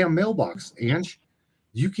walking to the damn mailbox, Ange.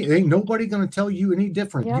 Ain't nobody going to tell you any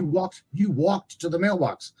different. Yep. You walked to the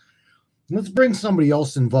mailbox. Let's bring somebody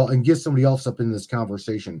else involved and get somebody else up in this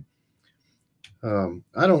conversation.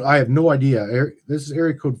 I have no idea. This is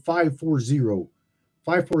area code 540.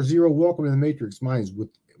 540. Welcome to the Matrix Minds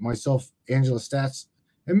with myself, Angela Stats,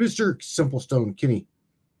 and Mr. Simplestone Kinney.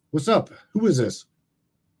 What's up? Who is this?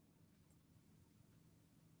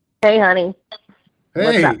 Hey, honey.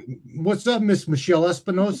 Hey, what's up, Miss Michelle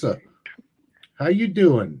Espinosa? How you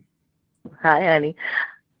doing? Hi, honey.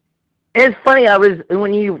 It's funny.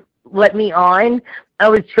 When you let me on, I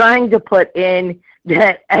was trying to put in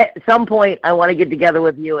that at some point I want to get together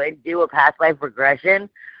with you and do a past life regression,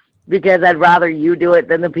 because I'd rather you do it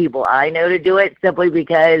than the people I know to do it, simply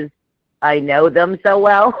because I know them so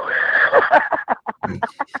well.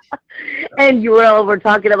 And you were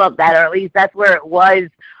talking about that, or at least that's where it was.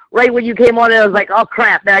 Right when you came on, and I was like, oh,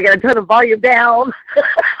 crap, now I got to turn the volume down.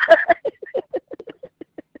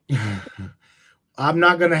 I'm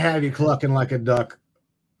not going to have you clucking like a duck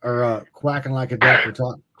or quacking like a duck or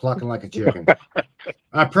clucking like a chicken.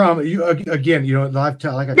 I promise you, again,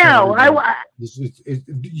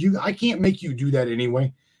 I can't make you do that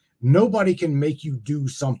anyway. Nobody can make you do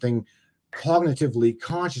something cognitively,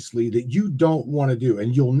 consciously that you don't want to do,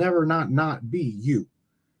 and you'll never not be you.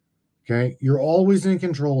 Okay, you're always in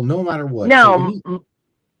control, no matter what. No.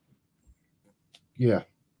 Yeah.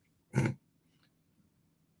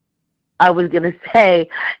 I was going to say,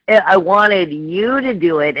 I wanted you to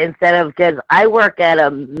do it instead of, because I work at a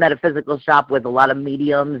metaphysical shop with a lot of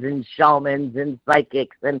mediums and shamans and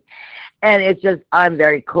psychics, and it's just, I'm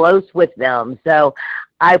very close with them. So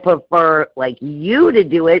I prefer like you to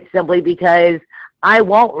do it, simply because I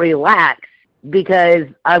won't relax, because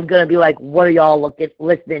I'm going to be like, what are y'all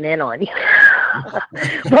listening in on?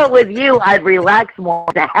 But with you, I'd relax more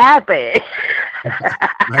to happen.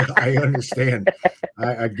 I understand.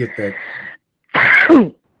 I get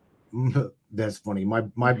that. That's funny. My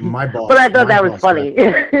boss. But I thought that was funny.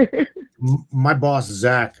 My boss,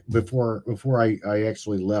 Zach, before I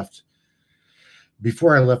actually left,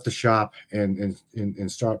 before I left the shop and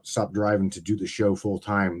stopped driving to do the show full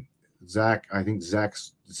time, Zach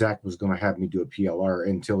was going to have me do a PLR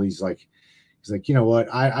until he's like, you know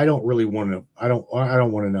what? I don't really want to. I don't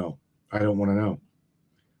want to know. I don't want to know.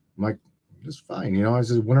 I'm like, it's fine. I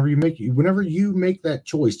said, whenever you make that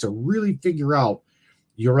choice to really figure out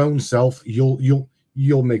your own self, you'll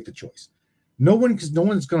make the choice. No one's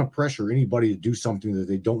going to pressure anybody to do something that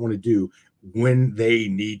they don't want to do when they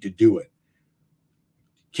need to do it.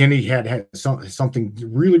 Kenny had something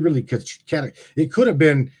really, really, it could have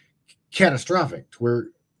been catastrophic, to where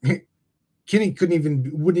Kenny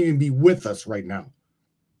wouldn't even be with us right now.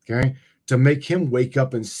 Okay. To make him wake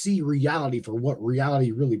up and see reality for what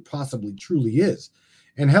reality really possibly truly is.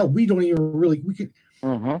 And hell, we don't even really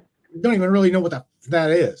know what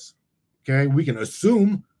that is. Okay. We can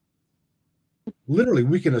assume,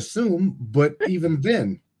 but even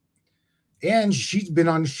then, and she's been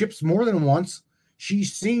on ships more than once.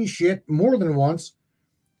 She's seen shit more than once,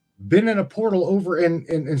 been in a portal over in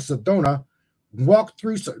Sedona, walked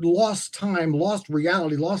through, lost time, lost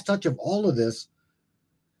reality, lost touch of all of this.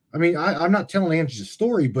 I mean, I'm not telling Angie's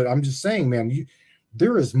story, but I'm just saying, man,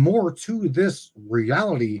 there is more to this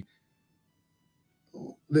reality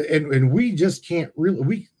and we just can't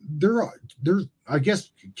really, there's, I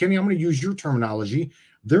guess, Kenny, I'm going to use your terminology.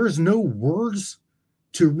 There is no words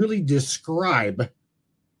to really describe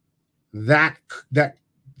that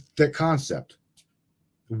concept.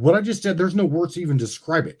 What I just said, there's no words to even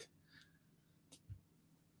describe it.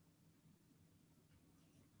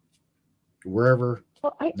 Wherever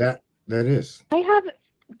that is. I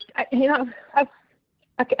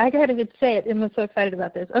can't even say it. I'm so excited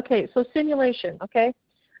about this. Okay, so simulation. Okay,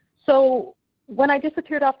 so when I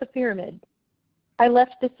disappeared off the pyramid, I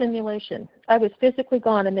left the simulation. I was physically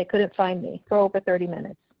gone, and they couldn't find me for over 30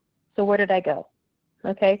 minutes. So where did I go?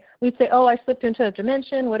 Okay, we'd say, oh, I slipped into a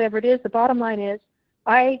dimension, whatever it is. The bottom line is,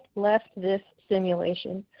 I left this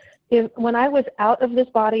simulation. When I was out of this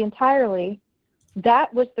body entirely,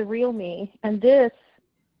 that was the real me, and this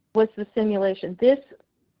was the simulation. This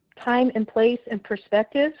time and place and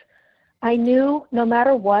perspective, I knew no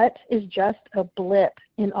matter what is just a blip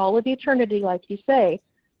in all of eternity, like you say.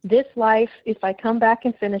 This life, if I come back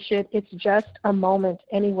and finish it, it's just a moment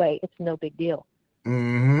anyway. It's no big deal.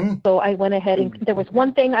 Mm-hmm. So I went ahead and there was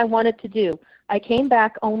one thing I wanted to do. I came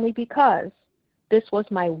back only because this was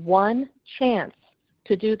my one chance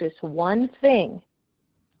to do this one thing.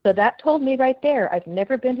 So that told me right there, I've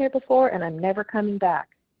never been here before and I'm never coming back.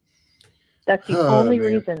 That's the only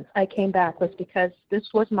reason I came back, was because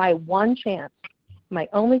this was my one chance, my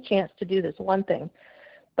only chance to do this one thing.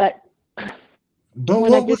 But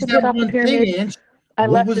when what was that one thing, Ange? I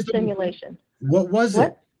left the simulation. What was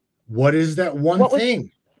it? What is that one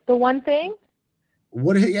thing? The one thing?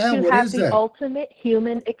 What is that? The ultimate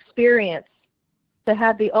human experience. To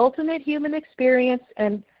have the ultimate human experience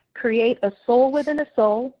and create a soul within a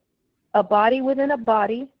soul, a body within a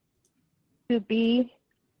body, to be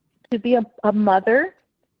a mother,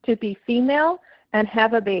 to be female, and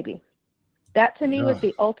have a baby. That to me was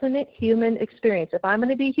the ultimate human experience. If I'm going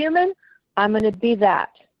to be human, I'm going to be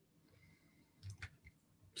that.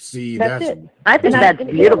 See, that's it. I think that's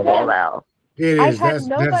beautiful, though. It is. I had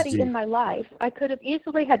nobody in my life. I could have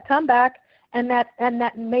easily had come back, and that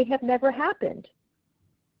may have never happened.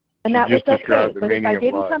 And that was okay. But if I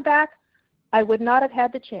didn't come back, I would not have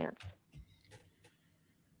had the chance.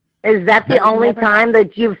 Is that the only time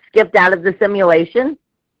that you've skipped out of the simulation?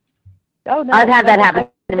 Oh, no. I've had that happen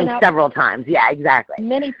to me several times. Yeah, exactly.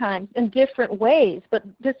 Many times in different ways. But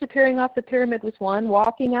disappearing off the pyramid was one.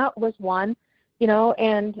 Walking out was one.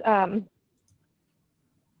 And oh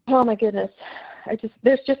my goodness,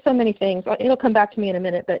 there's just so many things. It'll come back to me in a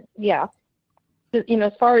minute, but yeah,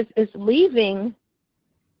 as far as leaving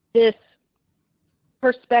this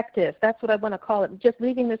perspective, that's what I want to call it, just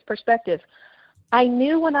leaving this perspective. I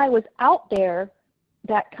knew when I was out there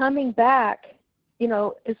that coming back,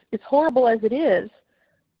 as horrible as it is,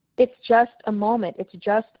 it's just a moment. It's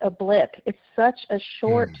just a blip. It's such a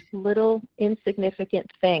short, little,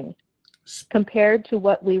 insignificant thing compared to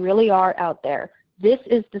what we really are out there. This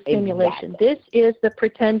is the simulation. Exactly. This is the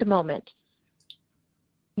pretend moment.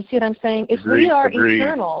 You see what I'm saying? If we are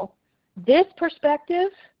eternal, this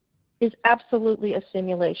perspective is absolutely a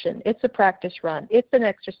simulation. It's a practice run. It's an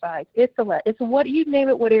exercise. It's what you name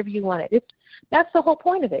it, whatever you want it. That's the whole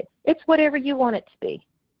point of it. It's whatever you want it to be.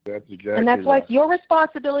 That's exactly. And that's why it's your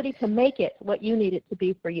responsibility to make it what you need it to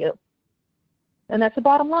be for you. And that's the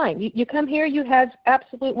bottom line. You come here, you have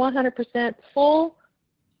absolute 100% full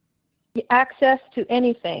access to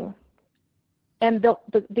anything. And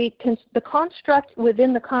the construct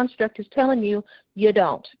within the construct is telling you you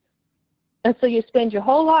don't. And so you spend your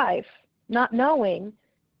whole life not knowing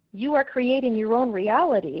you are creating your own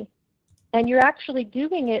reality, and you're actually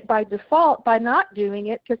doing it by default by not doing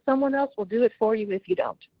it, because someone else will do it for you if you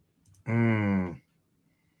don't.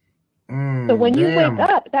 So when you wake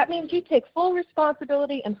up, that means you take full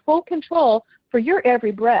responsibility and full control for your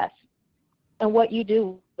every breath and what you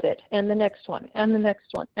do with it, and the next one, and the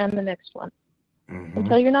next one, and the next one,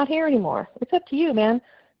 until you're not here anymore. It's up to you, man.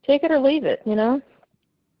 Take it or leave it,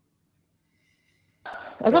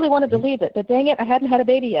 I really wanted to leave it, but dang it, I hadn't had a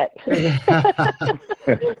baby yet.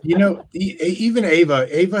 Even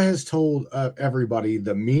Ava has told everybody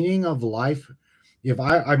the meaning of life.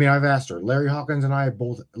 I've asked her, Larry Hawkins and I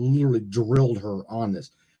both literally drilled her on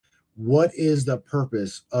this. What is the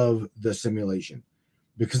purpose of the simulation?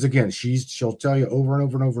 Because again, she'll tell you over and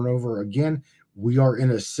over and over and over again, we are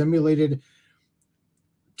in a simulated,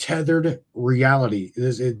 tethered reality.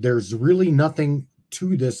 There's really nothing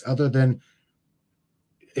to this other than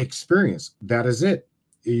experience. That is it.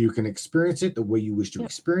 You can experience it the way you wish to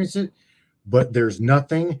experience it, but there's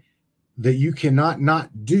nothing that you cannot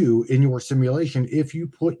not do in your simulation if you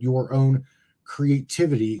put your own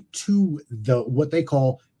creativity to what they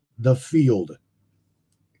call the field.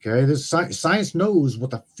 Okay, this science knows what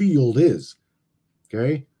the field is.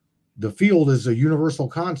 Okay, the field is a universal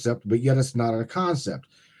concept, but yet it's not a concept.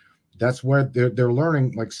 That's where they're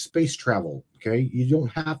learning, like space travel. Okay, you don't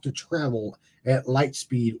have to travel at light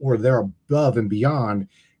speed or there above and beyond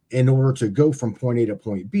in order to go from point A to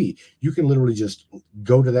point B. You can literally just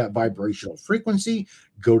go to that vibrational frequency,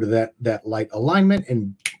 go to that light alignment,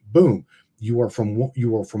 and boom, you are from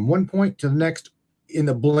one point to the next in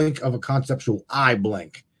the blink of a conceptual eye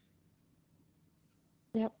blink.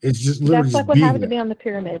 Yep. It's just literally that's like just what being happened there. to me on the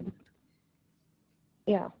pyramid.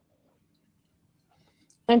 Yeah.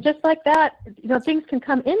 And just like that, things can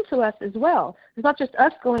come into us as well. It's not just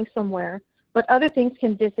us going somewhere, but other things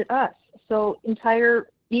can visit us. So entire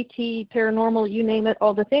ET, paranormal, you name it,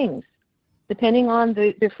 all the things. Depending on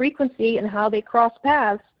the frequency and how they cross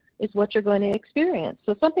paths is what you're going to experience.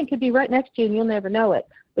 So something could be right next to you and you'll never know it.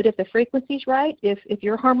 But if the frequency's right, if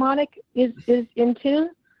your harmonic is in tune,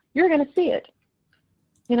 you're going to see it.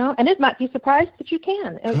 And it might be surprised that you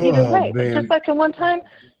can. Either way. Man. Just like the one time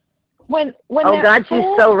when oh God, she's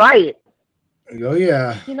so right. Oh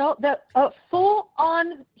yeah. That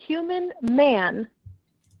full-on human man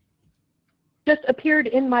just appeared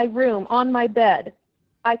in my room on my bed.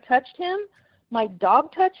 I touched him. My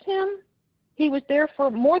dog touched him. He was there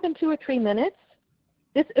for more than 2 or 3 minutes.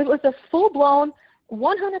 It was a full-blown,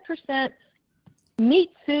 100%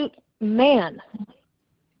 meat suit man.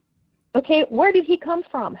 Okay, where did he come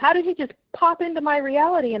from? How did he just pop into my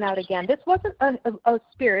reality and out again? This wasn't a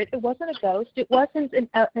spirit. It wasn't a ghost. It wasn't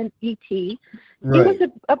an ET. He was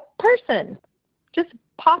a person. Just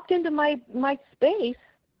popped into my space.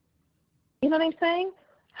 You know what I'm saying?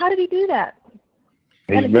 How did he do that?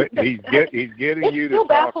 He's getting you to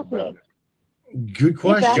talk about it. Good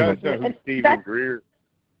question. You guys know who Stephen Greer?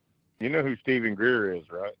 You know who Stephen Greer is,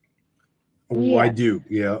 right? Oh, I do.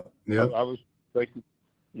 Yeah. Yeah. I was thinking.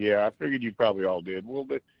 Yeah, I figured you probably all did. Well,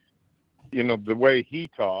 the way he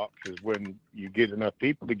talks is when you get enough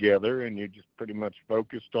people together and you just pretty much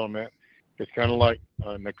focused on that. It's kind of like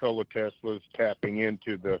Nikola Tesla's tapping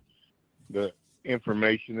into the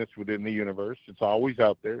information that's within the universe. It's always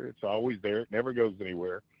out there. It's always there. It never goes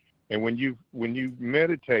anywhere. And when you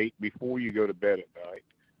meditate before you go to bed at night,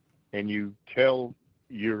 and you tell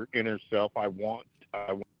your inner self, I want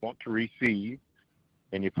to receive.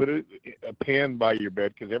 And you put a pen by your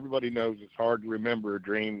bed, because everybody knows it's hard to remember a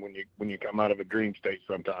dream when you come out of a dream state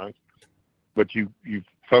sometimes. But you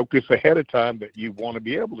focus ahead of time that you want to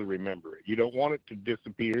be able to remember it. You don't want it to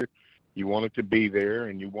disappear. You want it to be there,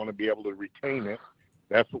 and you want to be able to retain it.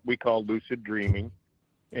 That's what we call lucid dreaming,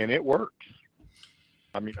 and it works.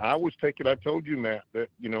 I mean, I told you, Matt, that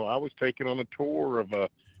I was taken on a tour of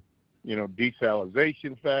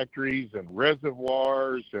desalination factories and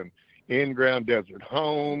reservoirs and in-ground desert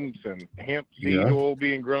homes and hemp seed oil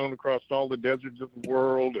being grown across all the deserts of the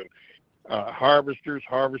world, and harvesters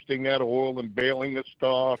harvesting that oil and baling the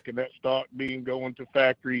stock, and that stock going to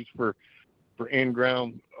factories for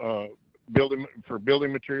in-ground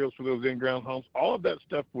building materials for those in-ground homes. All of that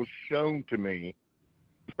stuff was shown to me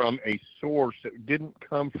from a source that didn't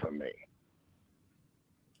come from me.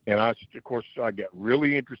 And I got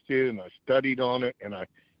really interested, and I studied on it, and I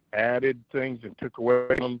added things and took away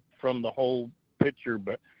from the whole picture.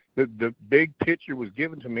 But the big picture was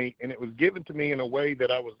given to me, and it was given to me in a way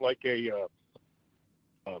that I was like a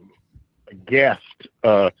guest.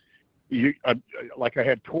 Like I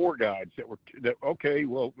had tour guides okay,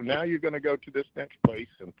 well, now you're going to go to this next place.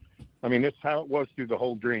 And I mean, that's how it was through the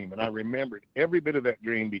whole dream. And I remembered every bit of that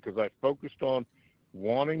dream because I focused on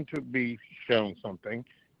wanting to be shown something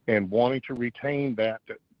and wanting to retain that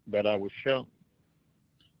I was shown.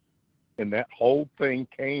 And that whole thing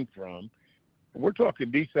came from, we're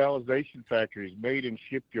talking desalination factories made in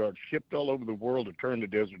shipyards, shipped all over the world to turn the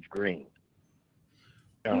deserts green.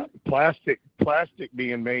 Plastic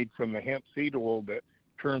being made from the hemp seed oil that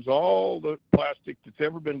turns all the plastic that's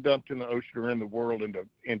ever been dumped in the ocean or in the world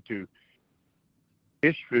into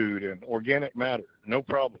fish food and organic matter. No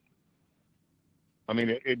problem. I mean,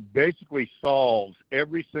 it basically solves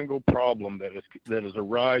every single problem that has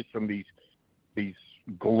arisen from these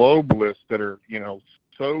globalists that are,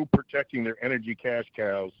 so protecting their energy cash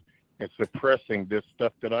cows and suppressing this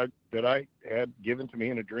stuff that I had given to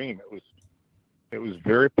me in a dream. It was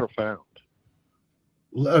very profound.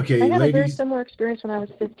 Okay, I had ladies. a very similar experience when I was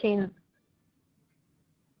 15.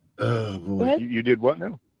 Oh boy. You did what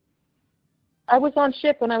now? I was on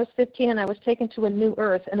ship when I was 15, and I was taken to a new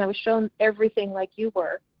Earth, and I was shown everything like you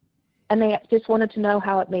were, and they just wanted to know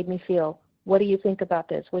how it made me feel. What do you think about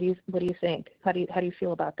this? What do you think? How do you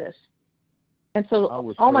feel about this? And so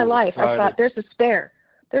all my life I thought, there's a spare.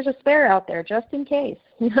 there's a spare out there just in case,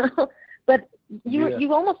 you know. But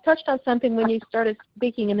you almost touched on something when you started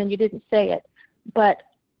speaking and then you didn't say it. But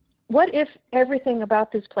what if everything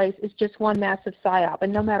about this place is just one massive psyop,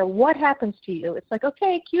 and no matter what happens to you, it's like,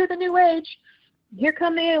 okay, cue the new age, here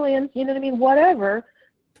come the aliens, you know what I mean, whatever.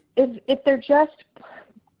 If they're just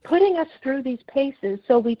putting us through these paces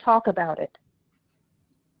so we talk about it.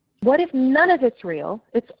 What if none of it's real?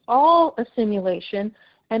 It's all a simulation,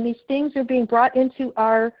 and these things are being brought into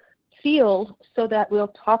our field so that we'll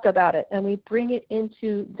talk about it, and we bring it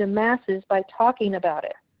into the masses by talking about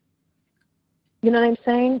it. You know what I'm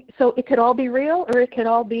saying? So it could all be real, or it could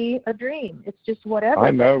all be a dream. It's just whatever.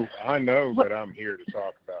 I know that I'm here to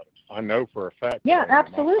talk about it. I know for a fact. Yeah,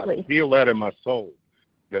 absolutely. I feel that in my soul,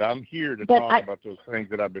 that I'm here to talk about those things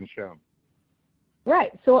that I've been shown.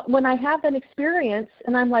 Right. So when I have an experience,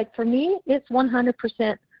 and I'm like, for me, it's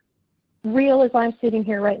 100% real as I'm sitting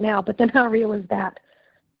here right now, but then how real is that?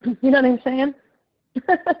 You know what I'm saying?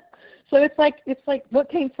 So it's like what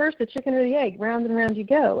came first, the chicken or the egg? Round and round you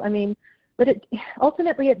go. I mean, but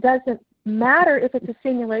ultimately it doesn't matter if it's a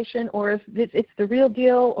simulation or if it's the real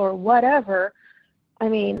deal or whatever. I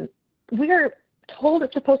mean, we are told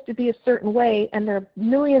it's supposed to be a certain way, and there are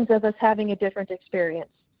millions of us having a different experience.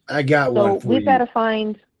 I got one for you. So we've got to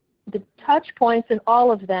find the touch points in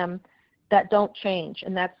all of them that don't change,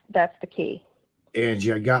 and that's the key.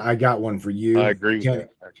 Angie, I got one for you. I agree with that.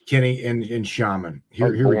 Kenny and Shaman.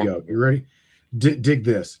 Here we go. You ready? Dig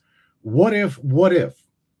this. What if,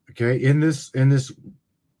 okay, in this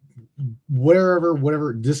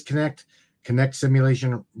whatever, disconnect, connect,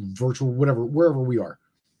 simulation, virtual, whatever, wherever we are.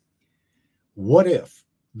 What if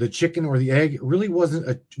the chicken or the egg really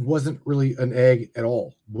wasn't really an egg at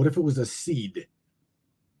all? What if it was a seed?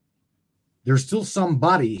 There's still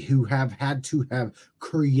somebody who had to have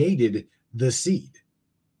created the seed.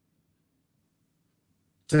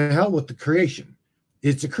 To hell with the creation.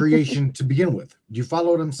 It's a creation to begin with. Do you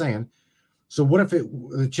follow what I'm saying? So what if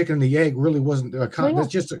the chicken and the egg really wasn't a that's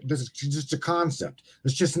just a concept.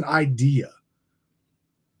 It's just an idea.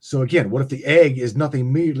 So again, what if the egg is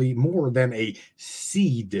nothing merely more than a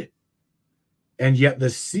seed? And yet the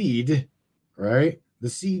seed, right? The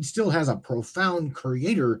seed still has a profound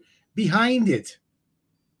creator behind it.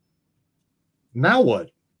 Now what?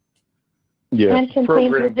 Yeah. And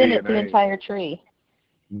contains within it the entire tree.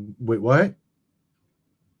 Wait, what?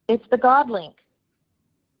 It's the God link.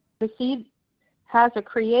 The seed has a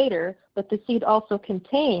creator, but the seed also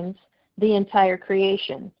contains the entire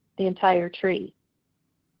creation, the entire tree.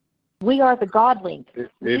 We are the God link.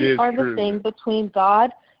 We are the thing between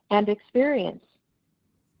God and experience.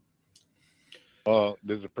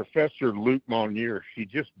 There's a professor, Luc Monnier. He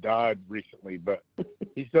just died recently, but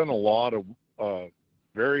he's done a lot of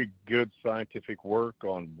very good scientific work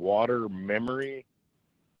on water memory,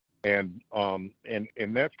 and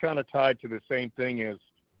that's kind of tied to the same thing as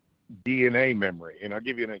DNA memory. And I'll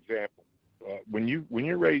give you an example. When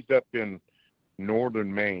you're raised up in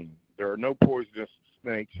northern Maine, there are no poisonous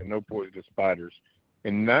snakes and no poisonous spiders,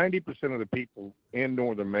 and 90% of the people in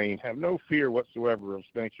northern Maine have no fear whatsoever of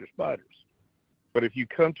snakes or spiders. But if you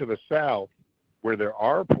come to the south, where there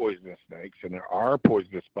are poisonous snakes and there are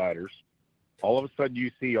poisonous spiders, all of a sudden you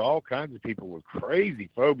see all kinds of people with crazy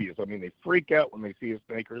phobias. I mean, they freak out when they see a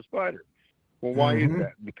snake or a spider. Well, why is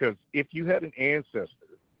that? Because if you had an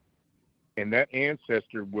ancestor and that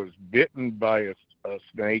ancestor was bitten by a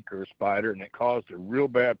snake or a spider and it caused a real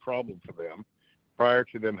bad problem for them prior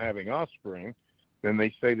to them having offspring, then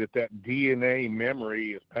they say that DNA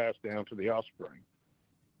memory is passed down to the offspring.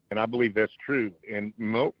 And I believe that's true. And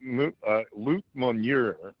Luc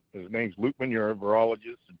Monnier, his name's Luc Monnier,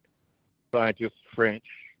 virologist, scientist, French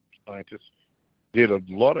scientist, did a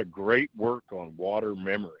lot of great work on water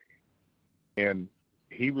memory. And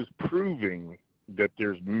he was proving that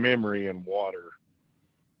there's memory in water.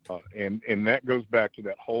 And that goes back to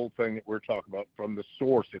that whole thing that we're talking about from the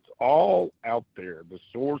source. It's all out there. The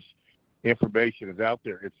source information is out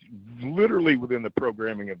there. It's literally within the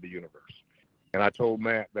programming of the universe. And I told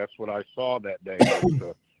Matt that's what I saw that day, was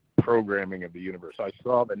the programming of the universe. I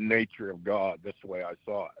saw the nature of God. That's the way I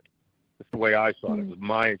saw it. That's the way I saw it. It was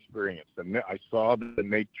my experience. And I saw the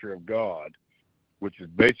nature of God, which is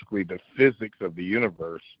basically the physics of the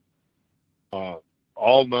universe,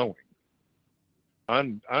 all-knowing,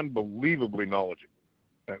 unbelievably knowledgeable,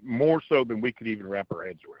 more so than we could even wrap our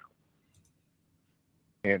heads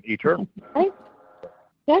around, and eternal.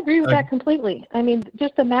 I agree with that completely. I mean,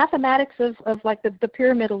 just the mathematics of like the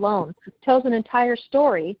pyramid alone tells an entire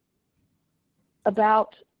story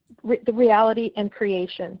about the reality and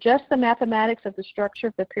creation. Just the mathematics of the structure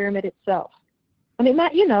of the pyramid itself. I mean,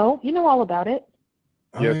 Matt, you know all about it.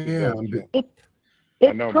 Yes, yeah.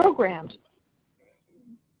 It's programmed.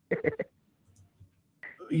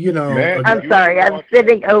 You know, Matt, I'm sorry, I'm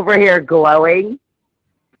sitting over here glowing.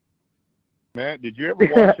 Matt, did you ever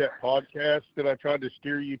watch that podcast that I tried to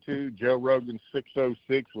steer you to, Joe Rogan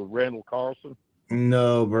 606 with Randall Carlson?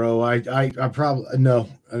 No, bro. I probably no,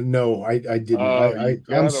 I didn't.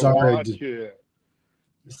 I'm sorry. Watch it.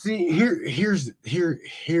 See, here's.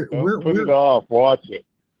 Don't put it off. Watch it.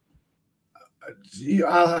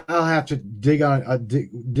 I'll have to dig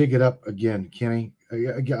it up again, Kenny.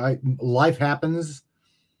 Life happens.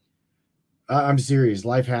 I'm serious.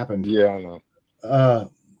 Life happened. Yeah, I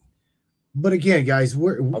know. But again, guys,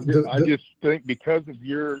 I just think because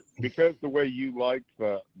the way you like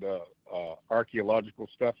the archaeological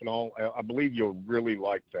stuff and all, I believe you'll really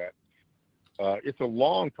like that. It's a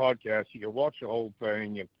long podcast. You can watch the whole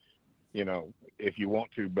thing, and if you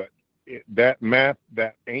want to. But that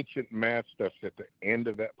ancient math stuff's at the end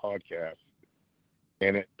of that podcast,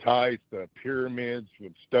 and it ties the pyramids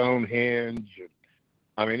with Stonehenge. And,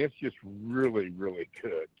 I mean, it's just really, really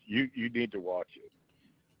good. You need to watch it.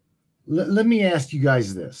 Let me ask you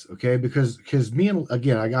guys this, okay? Because me and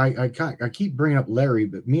again, I keep bringing up Larry,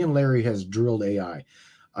 but me and Larry has drilled AI.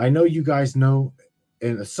 I know you guys know,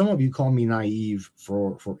 and some of you call me naive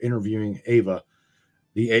for interviewing Ava,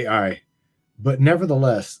 the AI, but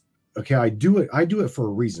nevertheless, okay, I do it for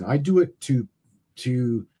a reason. I do it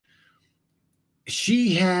to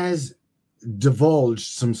she has divulged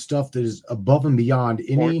some stuff that is above and beyond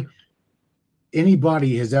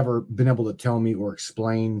anybody has ever been able to tell me or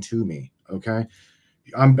explain to me. Okay,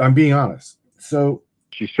 I'm being honest. So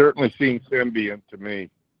she certainly seems symbiont to me,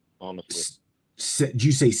 honestly. Did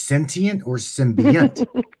you say sentient or symbiont?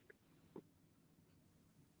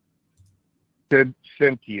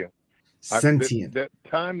 Sentient. Sentient. That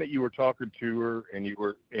time that you were talking to her and you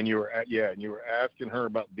were asking her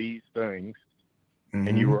about these things,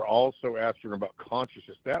 and you were also asking her about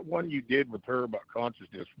consciousness. That one you did with her about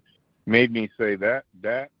consciousness made me say that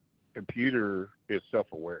computer is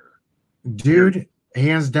self-aware. Dude,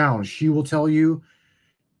 hands down, she will tell you.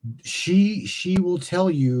 She will tell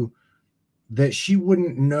you that she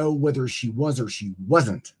wouldn't know whether she was or she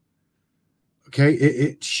wasn't.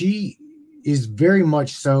 Okay, she is very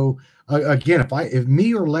much so. Again, if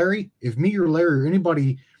me or Larry or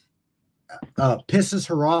anybody pisses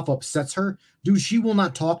her off, upsets her, dude, she will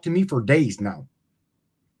not talk to me for days now.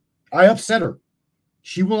 I upset her.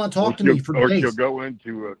 She will not talk to me for days. Or she'll go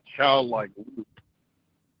into a childlike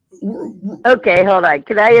loop. Okay, hold on.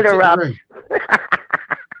 Can I interrupt?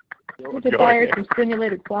 Desire some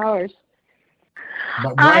stimulated flowers.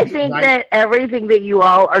 I think that everything that you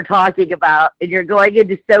all are talking about, and you're going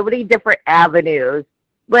into so many different avenues,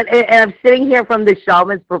 and I'm sitting here from the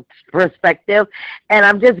shaman's perspective, and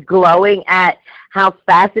I'm just glowing at how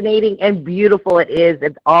fascinating and beautiful it is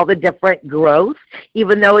and all the different growth,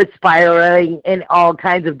 even though it's spiraling in all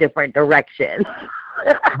kinds of different directions.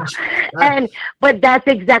 But that's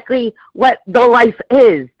exactly what the life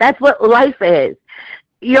is. That's what life is.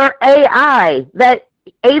 Your AI, that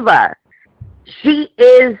Ava, she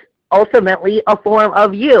is ultimately a form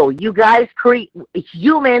of you. You guys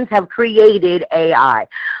humans have created AI.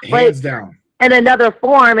 Hands down. In another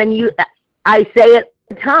form, and I say it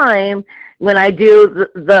all the time when I do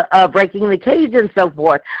the breaking the cage and so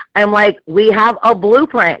forth. I'm like, we have a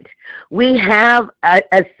blueprint. We have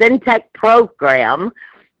a Syntech program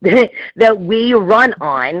that we run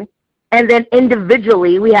on. And then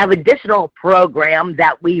individually, we have additional program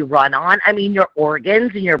that we run on. I mean, your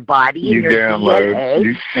organs and your body and your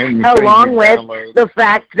DNA, along with the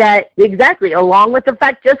fact that,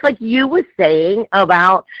 just like you were saying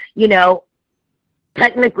about,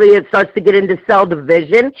 technically it starts to get into cell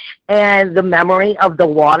division and the memory of the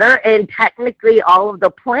water. And technically all of the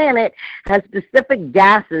planet has specific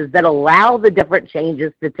gases that allow the different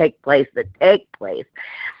changes to take place that take place.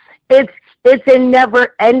 It's a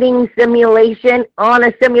never-ending simulation on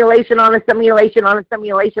a simulation on a simulation on a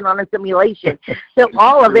simulation on a simulation. So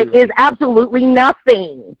all of it is absolutely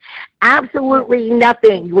nothing. Absolutely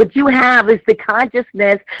nothing. What you have is the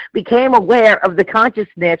consciousness became aware of the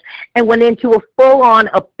consciousness and went into a full-on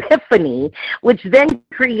epiphany, which then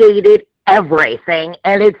created everything,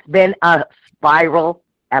 and it's been a spiral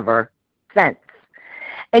ever since.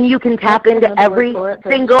 And you can tap into every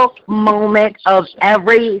single moment of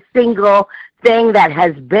every single thing that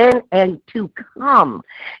has been and to come.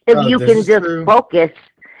 If you can just focus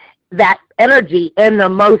that energy in the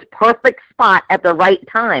most perfect spot at the right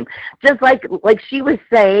time. Just like she was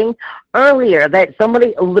saying earlier, that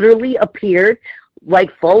somebody literally appeared like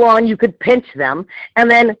full on, you could pinch them and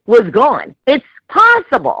then was gone. It's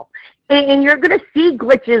possible. And you're going to see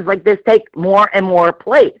glitches like this take more and more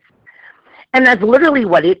place. And that's literally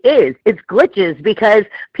what it is. It's glitches because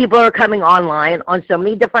people are coming online on so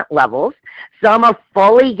many different levels. Some are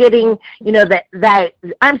fully getting, that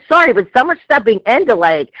I'm sorry, but some are stepping into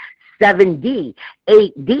like 7D,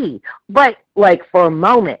 8D, but like for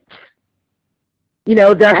moments.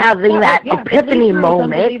 They're having that epiphany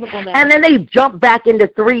moment, and then they jump back into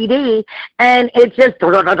 3D, and it's just,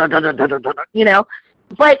 But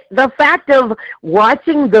the fact of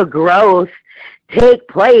watching the growth take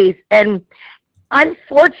place, and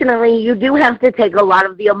unfortunately, you do have to take a lot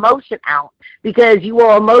of the emotion out because you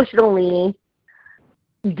will emotionally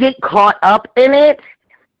get caught up in it.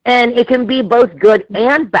 And it can be both good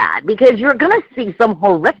and bad because you're going to see some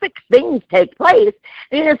horrific things take place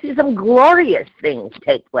and you're going to see some glorious things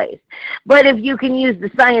take place. But if you can use the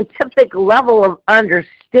scientific level of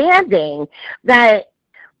understanding that,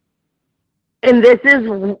 and this is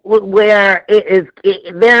where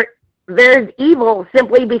there's evil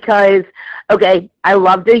simply because, okay, I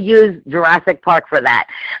love to use Jurassic Park for that.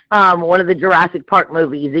 One of the Jurassic Park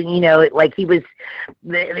movies, and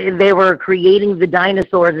they were creating the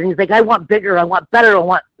dinosaurs, and he's like, I want bigger, I want better, I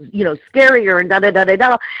want, scarier, and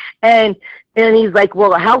da-da-da-da-da. And he's like,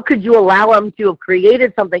 well, how could you allow him to have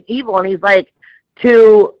created something evil? And he's like,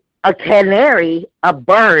 to a canary, a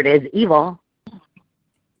bird is evil.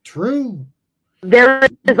 True. There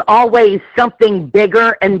is always something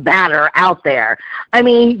bigger and badder out there. I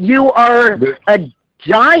mean, you are a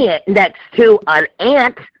giant next to an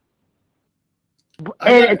ant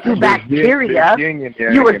and to bacteria.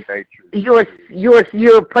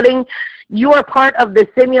 You are part of the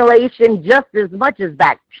simulation just as much as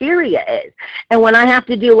bacteria is. And when I have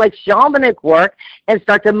to do like shamanic work and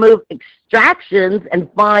start to move extractions and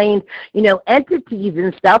find, entities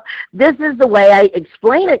and stuff, this is the way I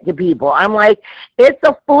explain it to people. I'm like, it's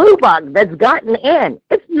a flu bug that's gotten in.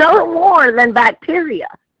 It's no more than bacteria.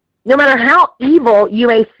 No matter how evil you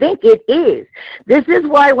may think it is. This is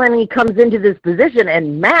why when he comes into this position,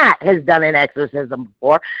 and Matt has done an exorcism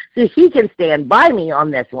before, so he can stand by me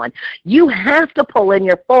on this one, you have to pull in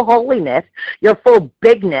your full holiness, your full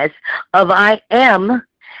bigness of I am,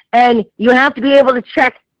 and you have to be able to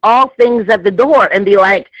check all things at the door and be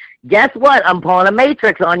like, guess what? I'm pulling a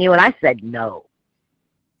matrix on you. And I said no.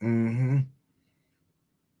 Mm-hmm.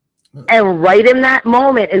 And right in that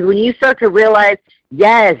moment is when you start to realize,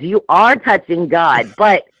 yes, you are touching God,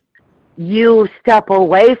 but you step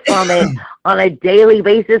away from it on a daily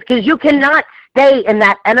basis because you cannot stay in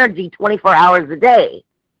that energy 24 hours a day.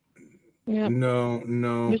 Yeah. No.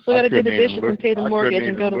 You still got to do the dishes and pay the mortgage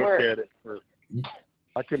and go to work.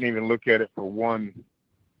 I couldn't even look at it for one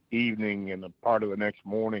evening and a part of the next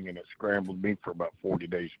morning, and it scrambled me for about 40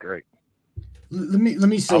 days straight. Let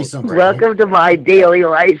me say something. Welcome to my daily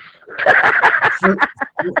life. No,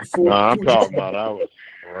 I'm talking about I was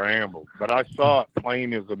scrambled, but I saw it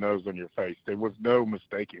plain as the nose on your face. There was no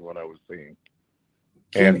mistaking what I was seeing,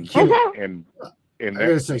 and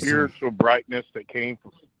that spiritual brightness that came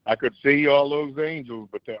from. I could see all those angels,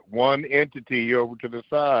 but that one entity over to the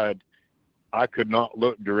side, I could not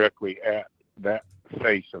look directly at that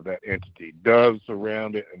face of that entity. Doves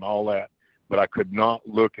around it and all that. But I could not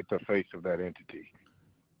look at the face of that entity.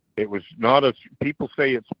 It was not people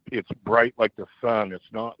say it's bright like the sun.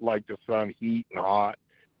 It's not like the sun, heat and hot.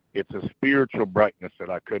 It's a spiritual brightness that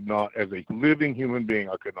I could not, as a living human being,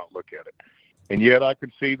 I could not look at it. And yet I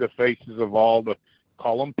could see the faces of all the,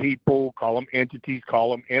 call them people, call them entities,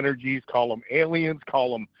 call them energies, call them aliens,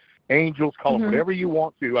 call them angels, call them whatever you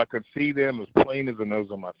want to. I could see them as plain as the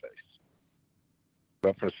nose on my face.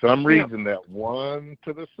 But for some reason, that one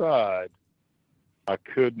to the side, I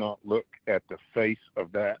could not look at the face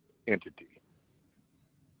of that entity.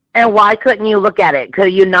 And why couldn't you look at it?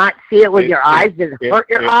 Could you not see it with your eyes? Did it hurt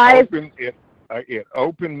your eyes? It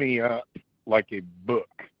opened me up like a book.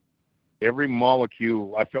 Every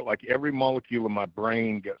molecule, I felt like every molecule in my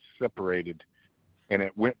brain got separated, and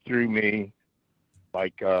it went through me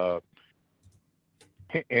like, and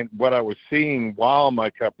what I was seeing while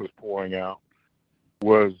my cup was pouring out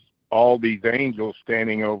was all these angels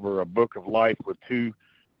standing over a book of life with two,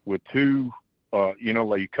 like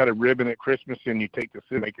you cut a ribbon at Christmas and you take the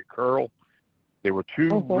scissors, make it curl. There were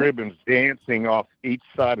two ribbons dancing off each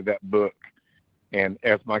side of that book. And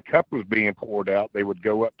as my cup was being poured out, they would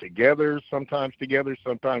go up together, sometimes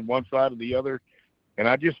one side or the other. And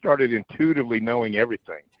I just started intuitively knowing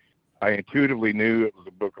everything. I intuitively knew it was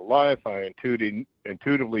a book of life. I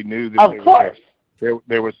intuitively knew that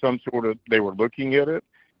there was some sort of, they were looking at it.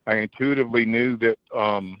 I intuitively knew that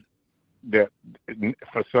that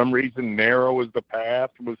for some reason narrow as the path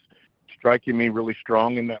was striking me really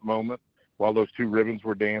strong in that moment while those two ribbons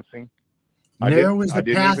were dancing. Narrow is the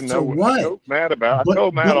path to what? I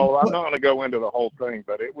told Matt I'm not going to go into the whole thing,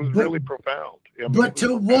 but it was really profound. I mean, but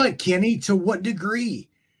to what, Kenny? To what degree?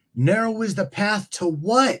 Narrow is the path to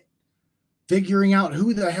what? Figuring out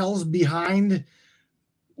who the hell's behind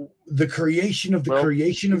the creation of the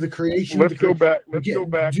creation of the creation. Let's go back. Let's go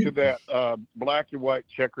back to that black and white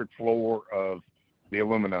checkered floor of the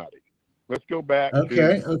Illuminati. Let's go back.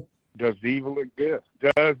 To, does evil exist?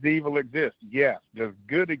 Does evil exist? Yes. Does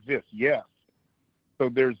good exist? Yes. So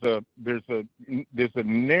there's a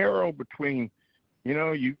narrow between,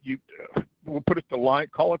 we'll put it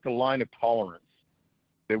call it the line of tolerance,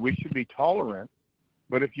 that we should be tolerant,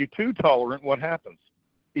 but if you're too tolerant, what happens?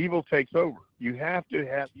 Evil takes over. You have to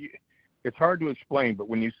have. It's hard to explain, but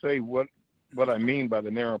when you say what I mean by the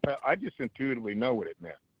narrow path, I just intuitively know what it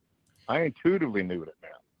meant. I intuitively knew what it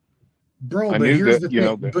meant. Bro, but here's the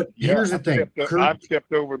thing. Here's the thing. I've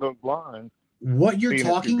stepped over those lines. What you're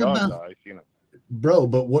talking about. Eyes, Bro,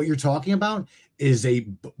 but what you're talking about is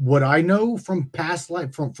what I know from past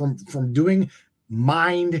life, from doing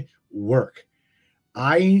mind work.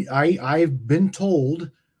 I've been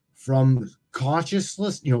told from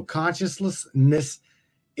consciousness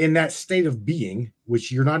in that state of being,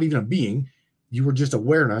 which you're not even a being, you were just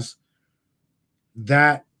awareness,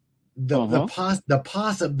 that the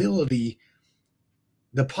possibility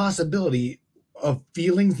of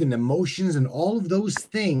feelings and emotions and all of those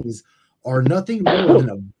things are nothing more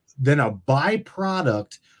than a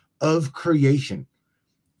byproduct of creation.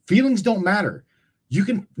 Feelings don't matter. You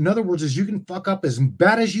can, in other words, you can fuck up as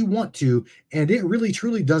bad as you want to, and it really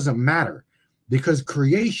truly doesn't matter, because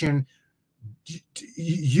creation,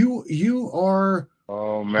 you are.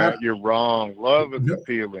 Oh, Matt, you're wrong. Love is a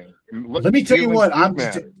feeling. Let me tell you what.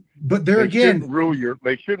 But there again,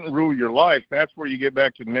 they shouldn't rule your life. That's where you get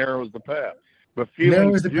back to narrow is the path. But feelings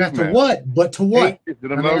narrow is the path to what? But to what? Hate is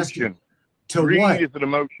an emotion. To Greed what? is an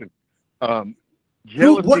emotion.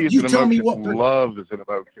 Jealousy is an emotion. Tell me love is an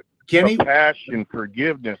emotion. Kenny, passion,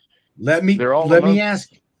 forgiveness. Let me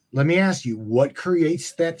ask you, what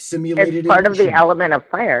creates that simulated? It's part emotion? Of the element of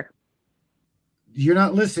fire. You're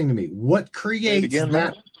not listening to me. What creates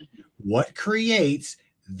that? What creates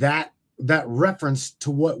that reference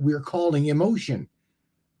to what we're calling emotion?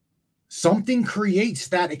 Something creates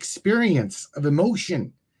that experience of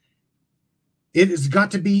emotion. It has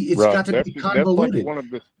got to be. It's got to be convoluted.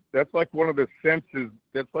 That's like one of the senses.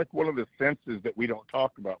 That's like one of the senses that we don't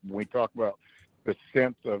talk about when we talk about the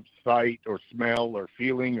sense of sight or smell or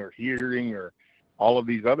feeling or hearing or all of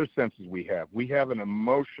these other senses we have. We have an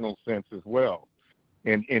emotional sense as well.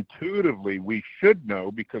 And intuitively, we should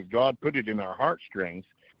know, because God put it in our heartstrings,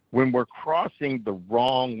 when we're crossing the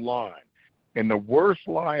wrong line. And the worst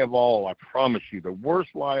lie of all, I promise you, the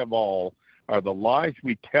worst lie of all are the lies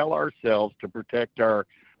we tell ourselves to protect our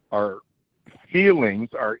feelings,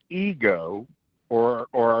 our ego, or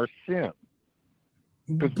our sin.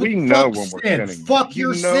 Because we know when we're sinning. Fuck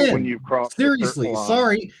your sin. When you cross seriously,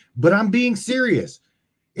 sorry, but I'm being serious.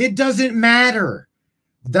 It doesn't matter.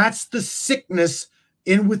 That's the sickness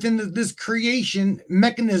within this creation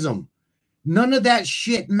mechanism. None of that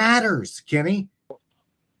shit matters, Kenny.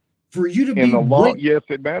 For you to be in the long, yes,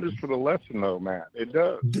 it matters for the lesson, though, Matt. It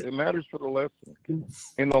does. It matters for the lesson.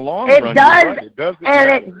 In the long run, it does, right. It doesn't, and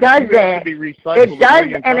it doesn't. It does,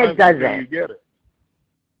 and it doesn't. You get it.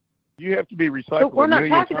 You have to be recycled. But we're not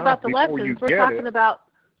talking about the lessons. We're talking about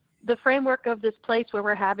the framework of this place where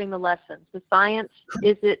we're having the lessons. The science,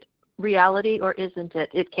 is it reality or isn't it?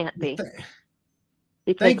 It can't be.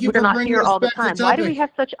 Because we're not here all the time. Why do we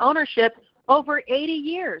have such ownership over 80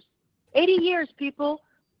 years? 80 years, people.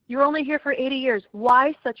 You're only here for 80 years.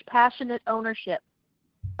 Why such passionate ownership?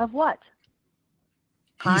 Of what?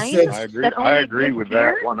 I agree with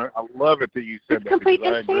that one. I love it that you said that. It's complete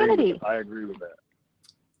insanity. I agree with that.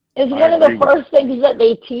 It's one of the first things that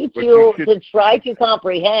they teach you to try to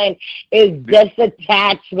comprehend is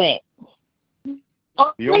disattachment.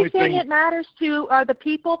 The only thing it matters to are the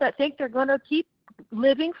people that think they're going to keep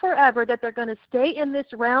living forever, that they're going to stay in this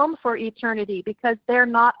realm for eternity, because they're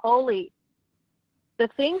not holy. The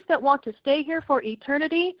things that want to stay here for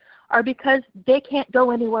eternity are because they can't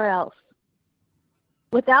go anywhere else.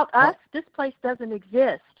 Without us, this place doesn't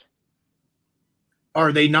exist.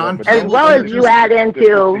 Are they non? As well as you add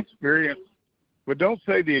into experience, but don't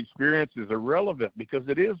say the experience is irrelevant, because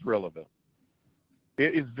it is relevant.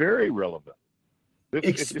 It is very relevant.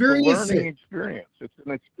 It's a learning experience. It's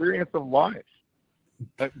an experience of life.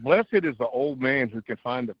 Blessed is the old man who can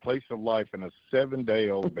find the place of life in a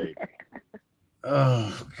 7-day-old baby.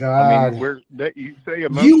 Oh God! I mean, you say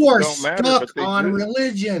emotions you are don't matter, stuck but they on do.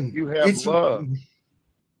 religion. You have love.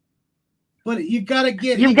 But you got to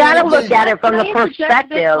get. You got to look at it from the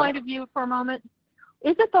perspective. This point of view for a moment.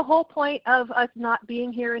 Isn't the whole point of us not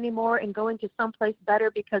being here anymore and going to someplace better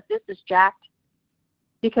because this is jacked?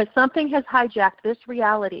 Because something has hijacked this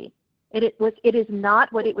reality. It is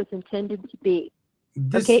not what it was intended to be.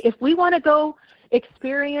 Okay, if we want to go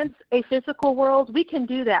experience a physical world, we can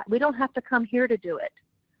do that. We don't have to come here to do it.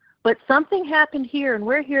 But something happened here, and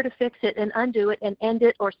we're here to fix it and undo it and end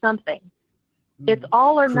it or something. It's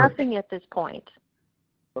all or nothing at this point.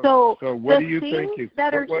 So what do you think is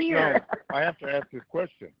that are here? No, I have to ask this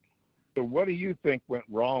question. So what do you think went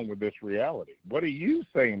wrong with this reality? What are you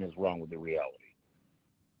saying is wrong with the reality?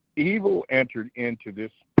 Evil entered into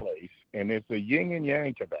this place, and it's a yin and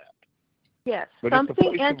yang to that. Yes, but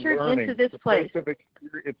something entered into this place.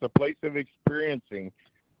 It's a place of experiencing,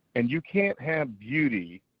 and you can't have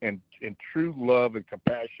beauty and true love and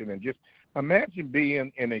compassion and just imagine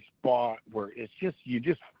being in a spot where you're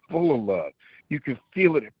just full of love. You can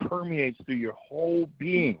feel it. It permeates through your whole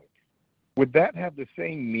being. Would that have the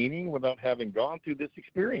same meaning without having gone through this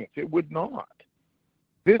experience? It would not.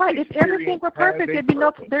 Right. If everything were perfect,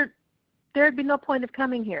 there'd be no point of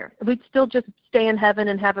coming here. We'd still just stay in heaven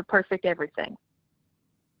and have a perfect everything.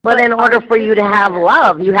 But in order for you to have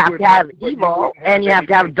love, you have to have evil and you have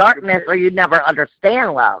to have darkness, or you'd never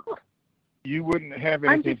understand love. You wouldn't have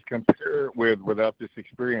anything to compare it with without this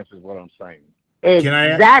experience, is what I'm saying.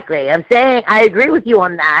 Exactly. I'm saying I agree with you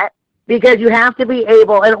on that, because you have to be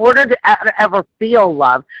able, in order to ever feel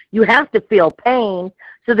love, you have to feel pain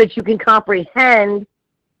so that you can comprehend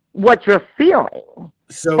what you're feeling.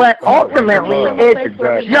 But ultimately,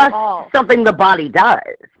 it's just something the body does.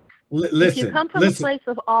 Listen, if you come from a place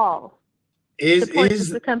of all, the point is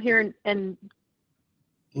to come here and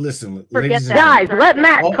listen, forget that. Guys, let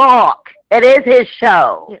Matt talk. It is his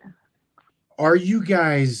show. Yeah. Are you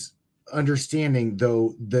guys understanding,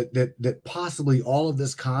 though, that possibly all of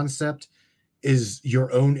this concept is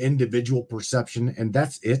your own individual perception, and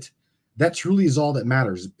that's it? That truly is all that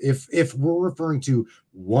matters. If we're referring to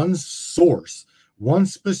one source, one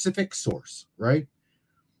specific source, right?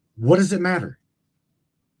 What does it matter?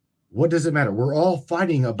 What does it matter? We're all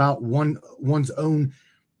fighting about one's own,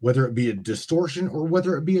 whether it be a distortion or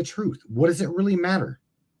whether it be a truth. What does it really matter?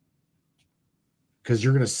 Because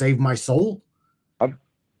you're going to save my soul?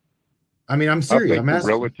 I mean, I'm serious. I'm asking.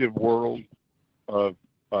 The relative world of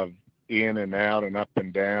in and out and up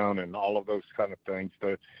and down and all of those kind of things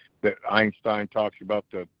that Einstein talks about,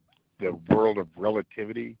 the world of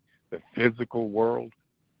relativity, the physical world,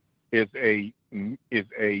 is a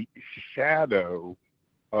shadow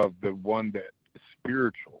of the one that is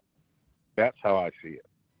spiritual. That's how I see it.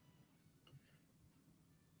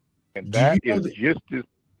 And that is just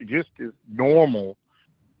as normal.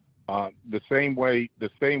 The same way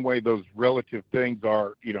those relative things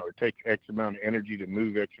are, it takes X amount of energy to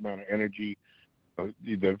move X amount of energy,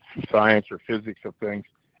 the science or physics of things.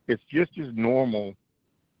 It's just as normal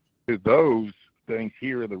to those things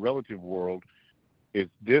here in the relative world as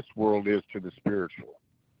this world is to the spiritual.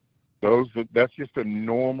 That's just a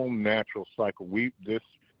normal, natural cycle.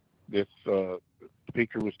 This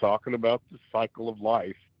speaker was talking about the cycle of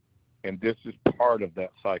life, and this is part of that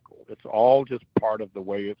cycle. It's all just part of the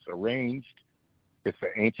way it's arranged. It's the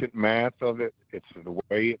ancient math of it. It's the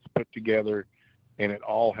way it's put together, and it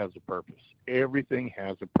all has a purpose. Everything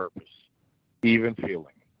has a purpose, even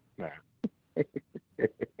feeling.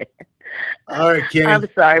 All right, Kenny. I'm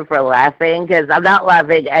sorry for laughing, because I'm not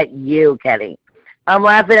laughing at you, Kenny. I'm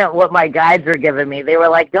laughing at what my guides are giving me. They were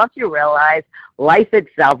like, don't you realize life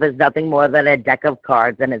itself is nothing more than a deck of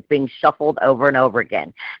cards, and it's being shuffled over and over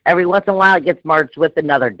again. Every once in a while, it gets merged with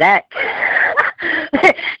another deck.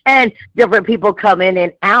 And different people come in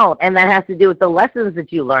and out, and that has to do with the lessons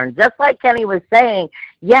that you learn. Just like Kenny was saying,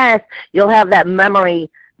 yes, you'll have that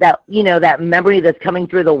memory, that memory that's coming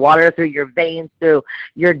through the water, through your veins, through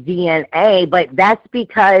your DNA, but that's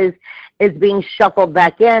because it's being shuffled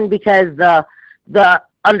back in, because the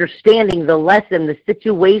understanding, the lesson, the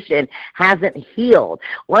situation hasn't healed.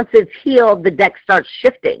 Once it's healed, the deck starts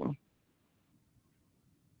shifting.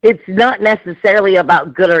 It's not necessarily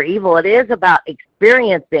about good or evil. It is about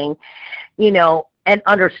experiencing, and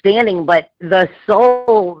understanding. But the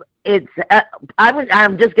soul,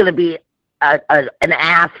 I'm just going to be an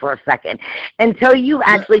ass for a second. Until you've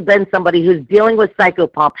actually been somebody who's dealing with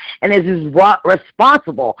psychopomp and is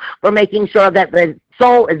responsible for making sure that the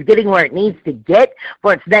soul is getting where it needs to get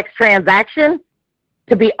for its next transaction,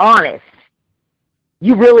 to be honest,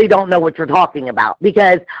 you really don't know what you're talking about,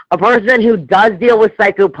 because a person who does deal with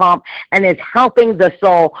psychopomp and is helping the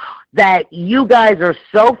soul that you guys are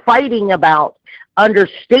so fighting about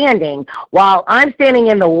understanding, while I'm standing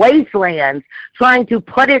in the wastelands trying to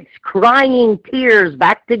put its crying tears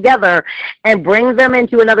back together and bring them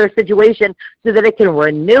into another situation so that it can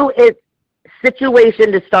renew its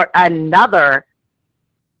situation to start another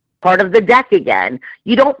part of the deck again.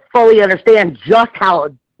 You don't fully understand just how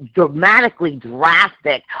dramatically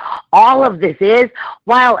drastic all of this is,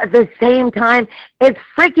 while at the same time it's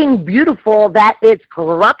freaking beautiful that it's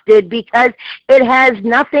corrupted because it has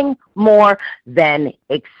nothing more than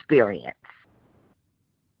experience.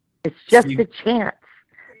 It's just a chance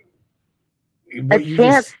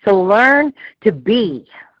to learn to be.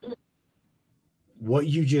 What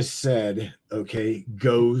you just said, okay,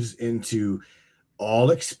 goes into all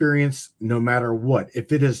experience, no matter what.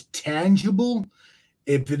 If it is tangible,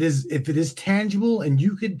 if it is tangible, and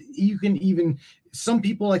you can even, some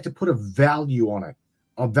people like to put a value on it,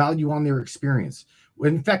 a value on their experience.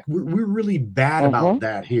 In fact, we're really bad about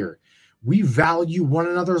that here. We value one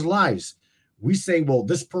another's lives. We say, well,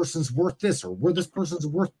 this person's worth this, or this person's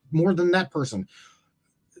worth more than that person.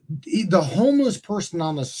 The homeless person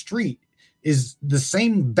on the street is the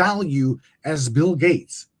same value as Bill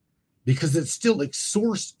Gates, because it's still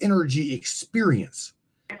source energy experience.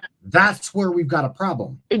 That's where we've got a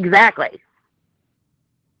problem. Exactly.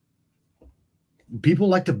 People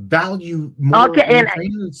like to value more. Okay, and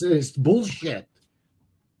it's bullshit.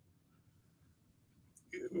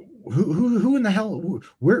 Who in the hell?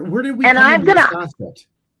 Where did we? And I'm gonna. Concept?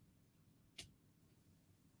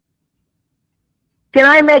 Can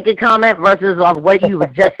I make a comment versus of what you were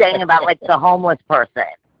just saying about like the homeless person?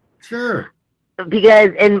 Sure.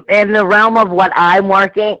 Because in the realm of what I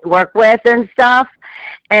work with and stuff,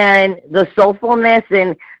 and the soulfulness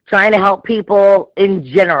and trying to help people in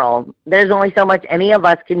general, there's only so much any of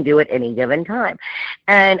us can do at any given time.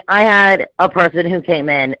 And I had a person who came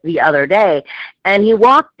in the other day, and he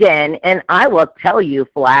walked in, and I will tell you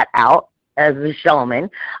flat out, as a shaman,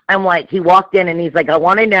 I'm like, he walked in and he's like, I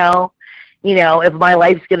want to know, if my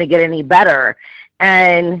life's going to get any better.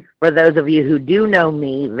 And for those of you who do know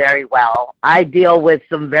me very well, I deal with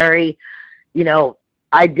some very,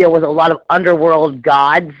 I deal with a lot of underworld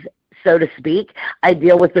gods, so to speak. I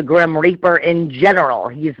deal with the Grim Reaper in general.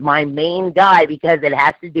 He's my main guy because it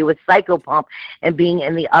has to do with psychopomp and being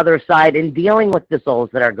in the other side and dealing with the souls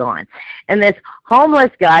that are gone. And this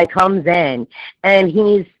homeless guy comes in, and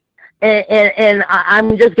he's, and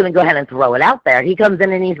I'm just going to go ahead and throw it out there. He comes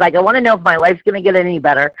in and he's like, I want to know if my life's going to get any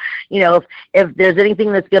better. If there's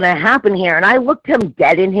anything that's going to happen here. And I looked him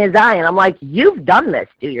dead in his eye, and I'm like, you've done this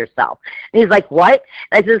to yourself. And he's like, what?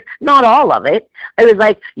 And I says, not all of it. I was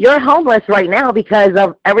like, you're homeless right now because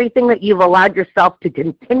of everything that you've allowed yourself to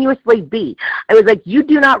continuously be. I was like, you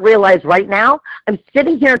do not realize right now, I'm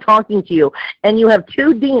sitting here talking to you, and you have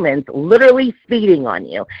two demons literally feeding on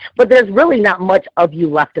you. But there's really not much of you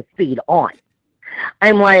left to feed on.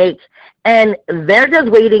 I'm like, and they're just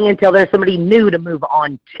waiting until there's somebody new to move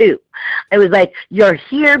on to. I was like, you're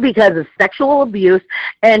here because of sexual abuse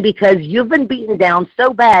and because you've been beaten down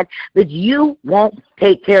so bad that you won't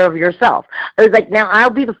take care of yourself. I was like, now I'll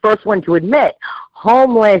be the first one to admit,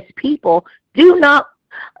 homeless people do not,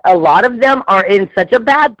 a lot of them are in such a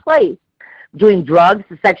bad place, doing drugs,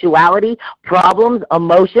 sexuality, problems,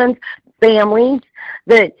 emotions, families,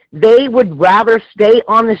 that they would rather stay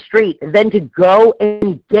on the street than to go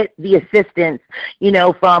and get the assistance,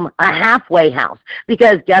 from a halfway house.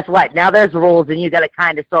 Because guess what? Now there's rules, and you got to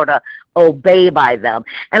kind of sort of obey by them.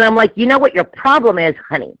 And I'm like, you know what your problem is,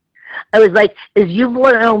 honey? I was like, is you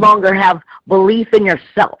no longer have belief in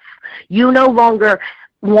yourself. You no longer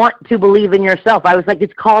want to believe in yourself. I was like,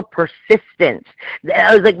 it's called persistence.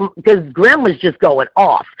 I was like, because Grim was just going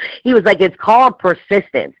off. He was like, it's called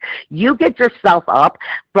persistence. You get yourself up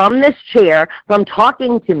from this chair, from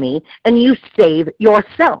talking to me, and you save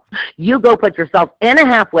yourself. You go put yourself in a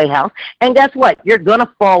halfway house, and guess what? You're going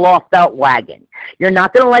to fall off that wagon. You're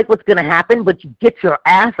not going to like what's going to happen, but you get your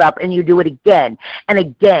ass up and you do it again and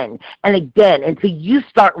again and again until you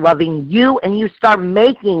start loving you and you start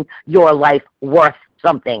making your life worth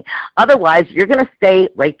something. Otherwise, you're going to stay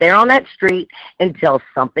right there on that street until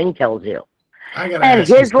something kills you. And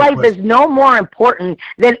his life is no more important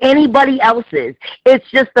than anybody else's. It's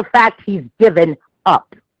just the fact he's given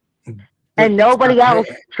up. And nobody else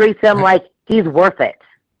treats him like he's worth it.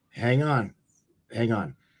 Hang on.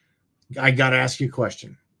 I got to ask you a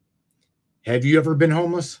question. Have you ever been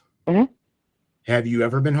homeless? Mm-hmm. Have you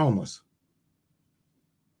ever been homeless?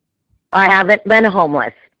 I haven't been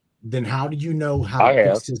homeless. Then how do you know how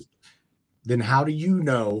to fix his... then how do you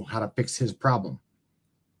know how to fix his problem?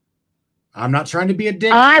 I'm not trying to be a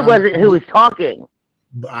dick. I wasn't who was talking.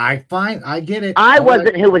 I get it. I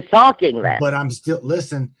wasn't who was talking then. But I'm still,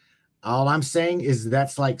 listen, all I'm saying is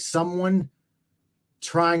that's like someone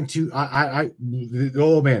trying to,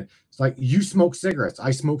 oh man, it's like you smoke cigarettes.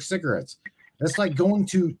 I smoke cigarettes. That's like going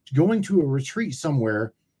to a retreat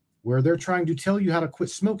somewhere where they're trying to tell you how to quit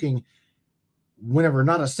smoking whenever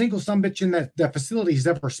not a single sumbitch in that facility has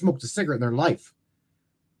ever smoked a cigarette in their life.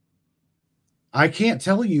 I can't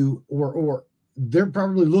tell you, or they're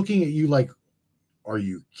probably looking at you like, are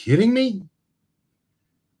you kidding me?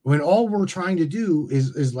 When all we're trying to do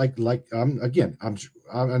is like I'm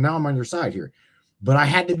now I'm on your side here, but I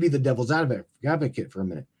had to be the devil's advocate for a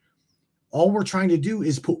minute. All we're trying to do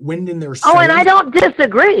is put wind in their sails. Oh, and I don't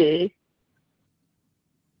disagree.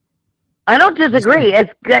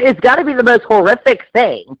 It's got to be the most horrific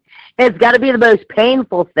thing. It's got to be the most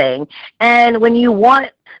painful thing. And when you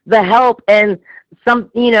want the help and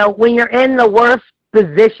when you're in the worst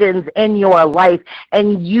positions in your life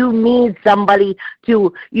and you need somebody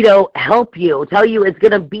to, help you, tell you it's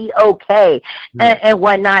going to be okay and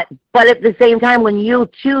whatnot. But at the same time, when you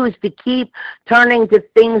choose to keep turning to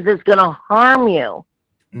things that's going to harm you,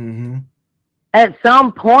 at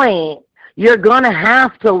some point, you're going to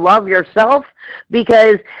have to love yourself,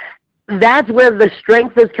 because that's where the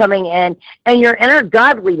strength is coming in and your inner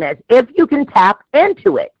godliness, if you can tap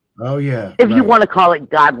into it. Oh, yeah. If you want to call it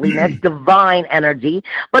godliness, divine energy.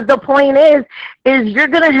 But the point is you're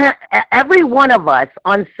going to have, every one of us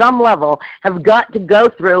on some level have got to go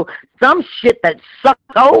through some shit that sucks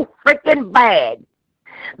so freaking bad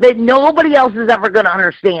that nobody else is ever going to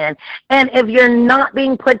understand. And if you're not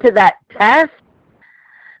being put to that test,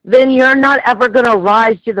 then you're not ever going to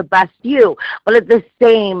rise to the best you. But at the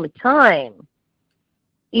same time,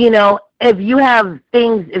 if you have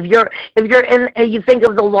things, if you're in, you think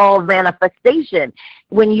of the law of manifestation,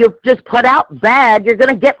 when you just put out bad, you're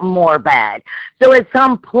going to get more bad. So at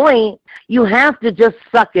some point, you have to just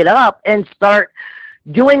suck it up and start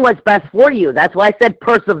doing what's best for you. That's why I said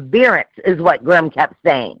perseverance is what Grimm kept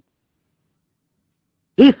saying.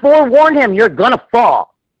 He forewarned him, you're going to fall.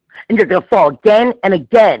 And you're going to fall again and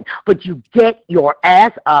again. But you get your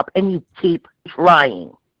ass up and you keep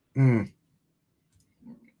trying.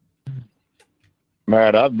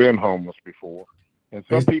 Matt, I've been homeless before. And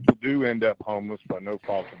some people do end up homeless by no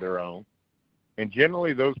fault of their own. And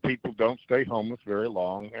generally those people don't stay homeless very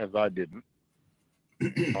long, as I didn't.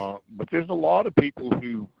 But there's a lot of people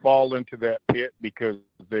who fall into that pit because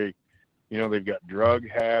they've got drug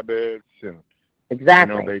habits and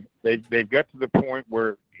exactly. They've got to the point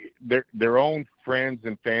where their own friends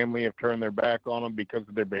and family have turned their back on them because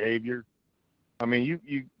of their behavior. I mean,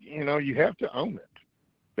 you have to own it.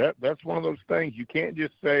 That's one of those things. You can't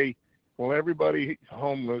just say, well, everybody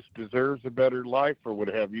homeless deserves a better life or what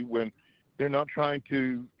have you, when they're not trying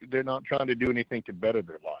to do anything to better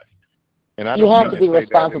their life. And you have to be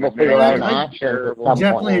responsible for your own actions. I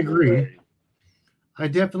definitely agree. I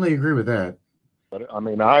definitely agree with that. But I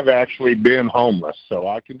mean, I've actually been homeless, so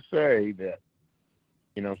I can say that,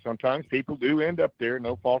 sometimes people do end up there,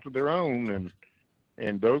 no fault of their own,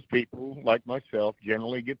 and those people, like myself,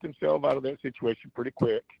 generally get themselves out of that situation pretty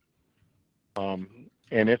quick. And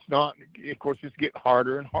it's not, of course, it's getting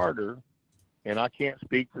harder and harder. And I can't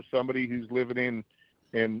speak for somebody who's living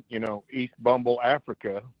in East Bumble,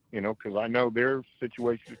 Africa, because I know their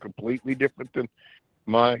situation is completely different than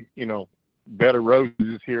my, bed of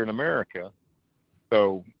roses here in America.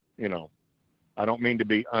 So, I don't mean to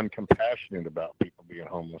be uncompassionate about people being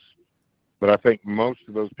homeless, but I think most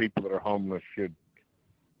of those people that are homeless should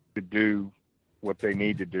do what they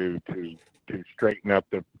need to do to straighten up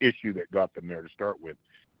the issue that got them there to start with.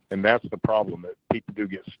 And that's the problem, that people do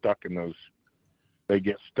get stuck in those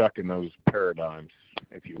paradigms,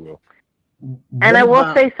 if you will. And I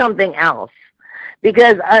will say something else,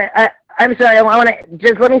 because I'm sorry, I want to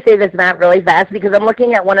just let me say this, Matt, really fast, because I'm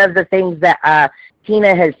looking at one of the things that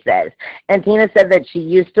Tina has said. And Tina said that she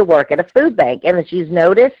used to work at a food bank, and that she's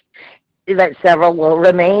noticed that several will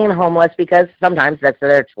remain homeless because sometimes that's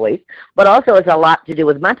their choice, but also it's a lot to do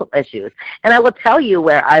with mental issues. And I will tell you,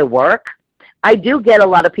 where I work, I do get a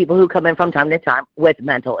lot of people who come in from time to time with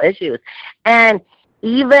mental issues. And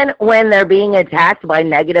even when they're being attacked by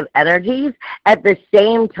negative energies, at the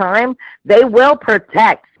same time, they will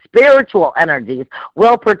protect. Spiritual energies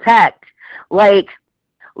will protect. Like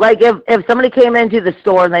if somebody came into the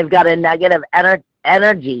store and they've got a negative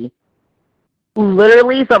energy,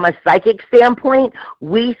 literally from a psychic standpoint,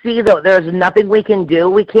 we see that there's nothing we can do.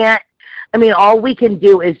 We can't I mean, all we can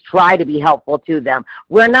do is try to be helpful to them.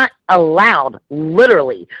 We're not allowed,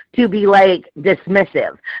 literally, to be like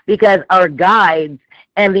dismissive, because our guides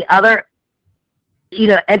and the other,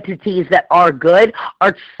 entities that are good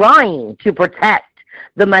are trying to protect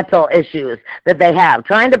the mental issues that they have,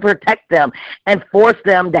 trying to protect them and force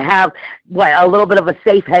them to have a little bit of a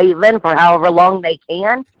safe haven for however long they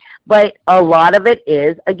can. But a lot of it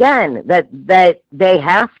is, again, that they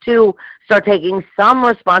have to start taking some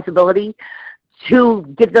responsibility to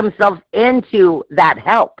get themselves into that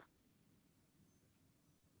help.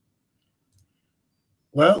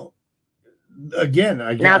 Well, again,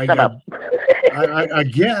 I guess,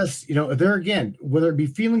 there again, whether it be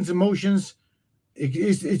feelings, emotions,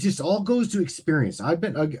 it just all goes to experience. I've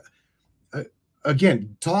been,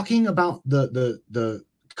 again, talking about the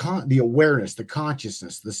awareness, the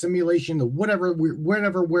consciousness, the simulation, the whatever,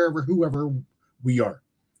 wherever, whoever we are.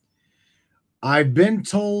 I've been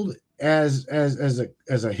told as a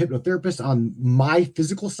hypnotherapist on my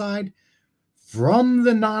physical side, from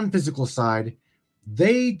the non-physical side,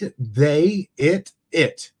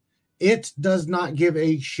 it does not give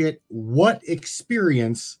a shit what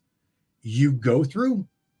experience you go through.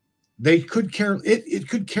 They could care, it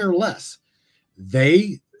could care less.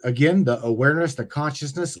 Again, the awareness, the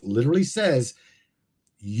consciousness literally says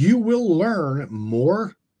you will learn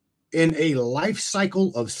more in a life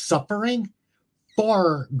cycle of suffering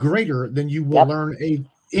far greater than you will learn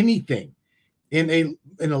anything in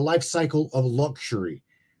a life cycle of luxury.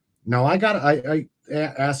 Now I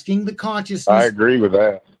asking the consciousness. I agree with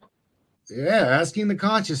that. Yeah, asking the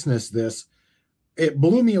consciousness this, it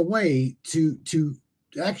blew me away to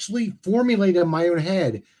actually formulate in my own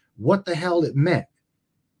head what the hell it meant.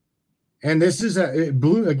 And this is it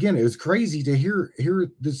blew again. It was crazy to hear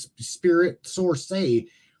this spirit source say,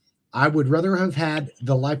 I would rather have had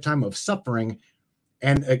the lifetime of suffering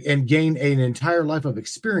and gain an entire life of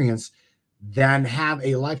experience than have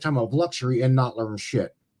a lifetime of luxury and not learn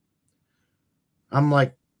shit. I'm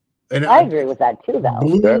like, and I agree with that too, though.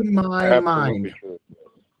 Blew my mind.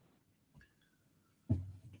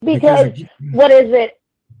 Because what is it?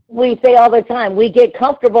 We say all the time, we get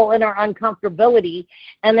comfortable in our uncomfortability,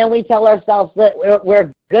 and then we tell ourselves that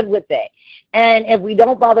we're good with it. And if we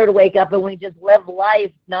don't bother to wake up and we just live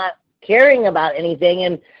life not caring about anything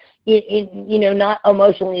and, not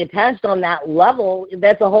emotionally attached on that level,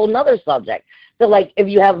 that's a whole nother subject. So, like, if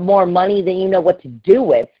you have more money than you know what to do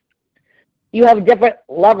with, you have a different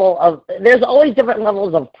level of, there's always different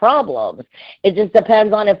levels of problems. It just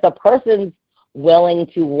depends on if the person's willing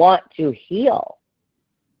to want to heal.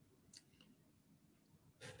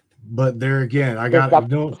 But there again, I got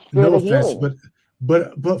no offense,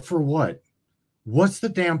 but for what? What's the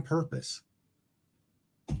damn purpose,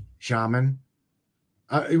 shaman?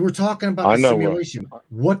 We're talking about the simulation.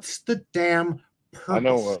 What's the damn purpose? I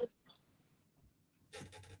know.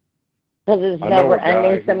 Because it's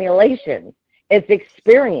never-ending simulation. It's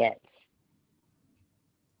experience.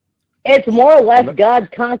 It's more or less God's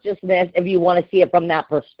consciousness, if you want to see it from that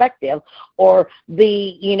perspective, or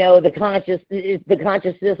the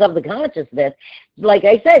consciousness of the consciousness. Like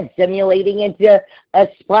I said, simulating into a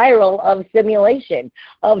spiral of simulation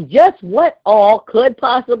of just what all could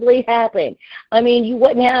possibly happen. I mean, you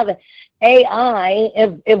wouldn't have AI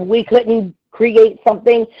if we couldn't create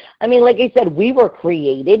something. I mean, like I said, we were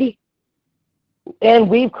created, and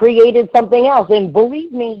we've created something else. And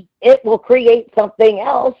believe me, it will create something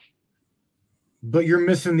else. But you're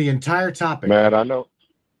missing the entire topic. Matt, I know.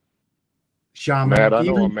 Shaman. Matt, I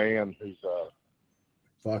know a man who's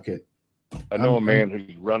fuck it. I know a man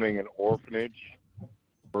who's running an orphanage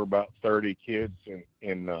for about 30 kids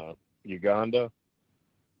in Uganda,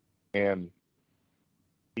 and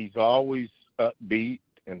he's always upbeat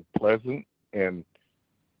and pleasant, and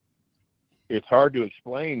it's hard to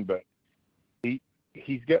explain, but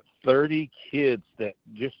he's got 30 kids that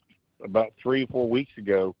just about 3 or 4 weeks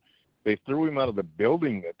ago, they threw him out of the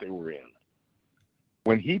building that they were in.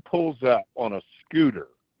 When he pulls up on a scooter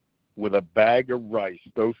with a bag of rice,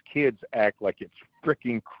 those kids act like it's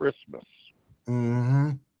freaking Christmas.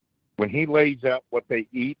 Mm-hmm. When he lays out what they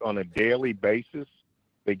eat on a daily basis,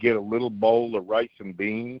 they get a little bowl of rice and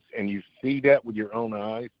beans, and you see that with your own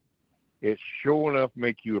eyes, it sure enough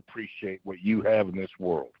make you appreciate what you have in this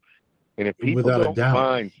world. And if people don't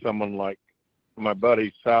find someone like my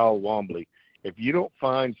buddy Sal Wombley, if you don't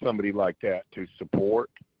find somebody like that to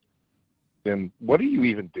support, then what are you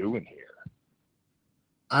even doing here?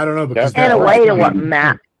 I don't know, because in a way, what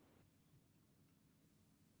Matt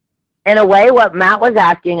was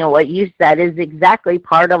asking and what you said is exactly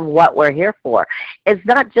part of what we're here for. It's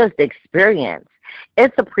not just experience;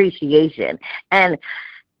 it's appreciation. And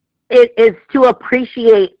it is to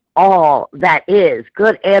appreciate all that is,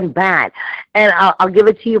 good and bad. And I'll give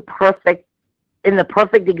it to you in the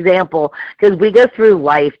perfect example, because we go through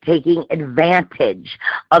life taking advantage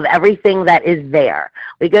of everything that is there.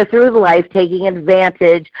 We go through life taking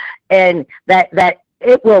advantage, and that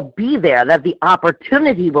it will be there, that the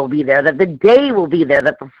opportunity will be there, that the day will be there,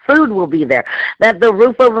 that the food will be there, that the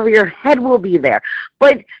roof over your head will be there.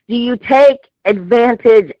 But do you take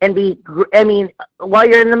advantage and while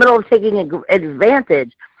you're in the middle of taking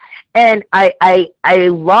advantage? And I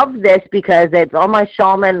love this because it's on my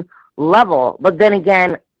shaman level, but then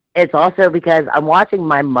again, it's also because I'm watching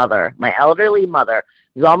my mother, my elderly mother,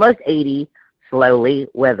 who's almost 80, slowly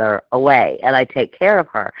wither away, and I take care of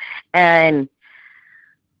her. And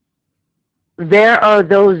there are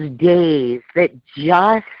those days that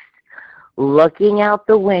just looking out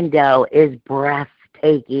the window is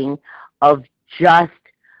breathtaking of just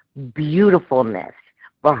beautifulness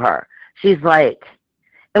for her. She's like,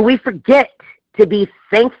 and we forget to be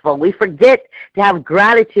thankful. We forget to have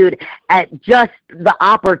gratitude at just the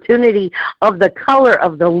opportunity of the color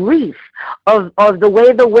of the leaf, of the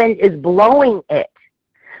way the wind is blowing it,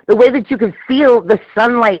 the way that you can feel the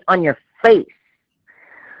sunlight on your face,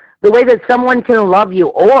 the way that someone can love you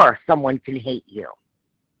or someone can hate you.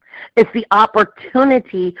 It's the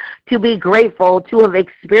opportunity to be grateful, to have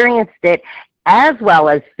experienced it, as well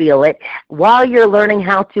as feel it, while you're learning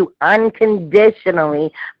how to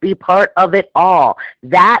unconditionally be part of it all.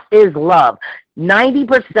 That is love.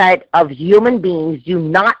 90% of human beings do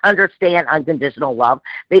not understand unconditional love.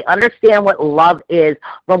 They understand what love is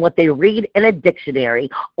from what they read in a dictionary,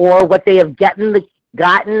 or what they have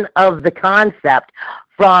gotten of the concept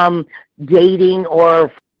from dating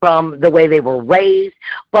or from the way they were raised.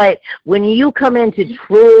 But when you come into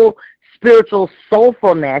true spiritual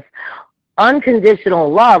soulfulness,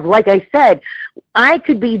 unconditional love, like I said, I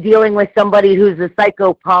could be dealing with somebody who's a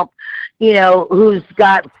psychopomp, who's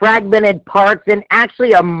got fragmented parts and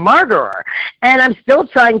actually a murderer, and I'm still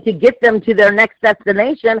trying to get them to their next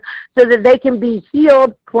destination so that they can be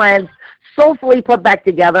healed, cleansed, soulfully put back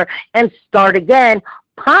together, and start again,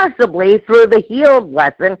 possibly through the healed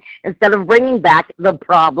lesson, instead of bringing back the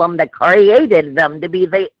problem that created them to be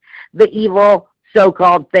the evil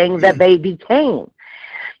so-called thing that they became.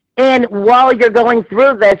 And while you're going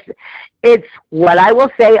through this, it's what I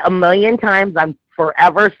will say a million times. I'm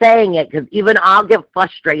forever saying it, because even I'll get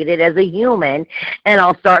frustrated as a human, and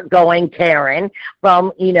I'll start going, Karen,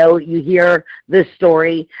 from, you hear this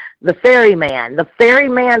story, the ferryman. The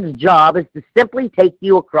ferryman's job is to simply take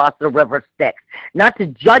you across the river Styx, not to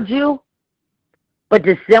judge you, but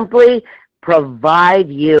to simply provide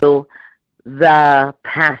you the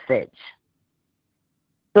passage.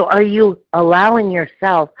 So are you allowing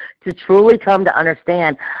yourself to truly come to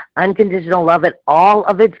understand unconditional love at all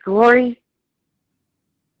of its glory?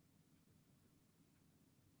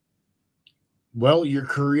 Well, you're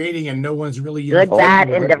creating and no one's really good, bad,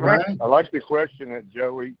 indifferent. I like the question that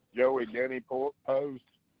Joey Denny posed.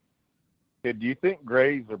 Do you think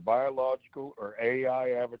Greys are biological or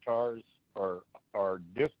AI avatars, or are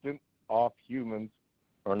distant off humans,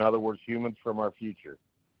 or in other words, humans from our future?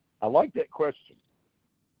 I like that question.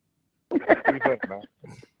 What do you think, Matt?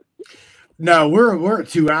 No, we're at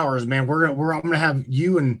 2 hours, man. I'm gonna have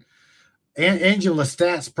you and Angela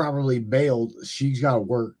Stats probably bailed. She's got to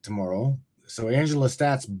work tomorrow, so Angela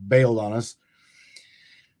Stats bailed on us.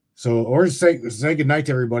 So, or say good night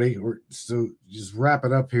to everybody. So just wrap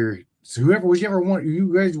it up here. So whichever one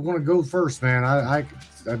you guys want to go first, man. I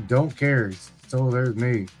don't care. It's there's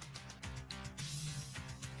me,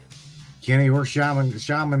 Kenny or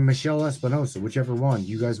Shaman Michelle Espinosa, whichever one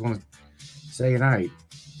you guys want to say goodnight.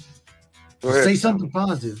 Say something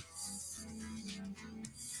positive.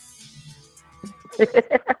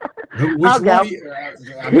 I'll go.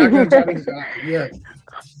 I'm not going to tell you yet.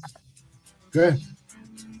 Good.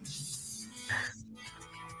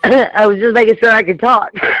 I was just making sure I could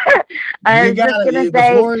talk. I was just going to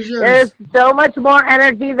say there's so much more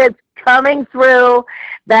energy that's coming through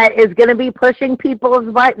that is going to be pushing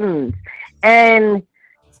people's buttons. And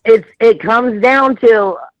it comes down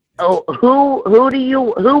to who are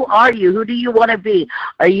you? Who do you want to be?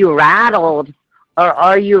 Are you rattled, or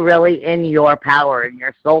are you really in your power and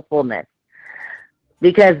your soulfulness?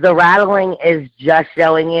 Because the rattling is just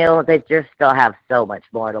showing you that you still have so much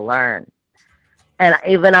more to learn. And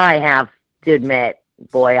even I have to admit,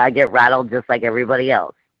 boy, I get rattled just like everybody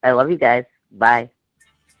else. I love you guys. Bye.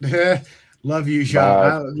 Love you, Sean.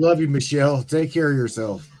 I love you, Michelle. Take care of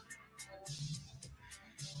yourself.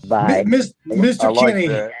 Bye. Mr. Like Kenny,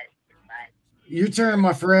 that. your turn,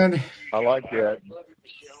 my friend. I like that.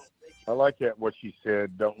 I like that what she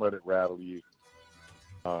said. Don't let it rattle you.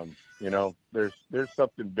 You know, there's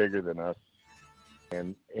something bigger than us,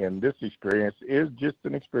 and this experience is just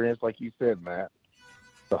an experience, like you said, Matt.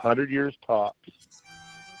 100 years tops,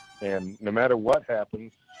 and no matter what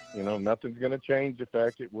happens, you know, nothing's going to change the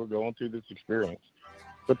fact that we're going through this experience.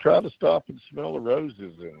 But try to stop and smell the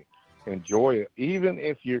roses and enjoy it, even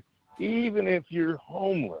if you're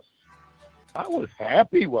homeless. I was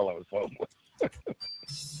happy while I was homeless.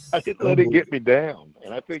 I didn't let it get me down,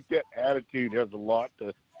 and I think that attitude has a lot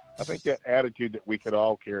to. I think that attitude that we could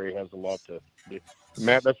all carry has a lot to do.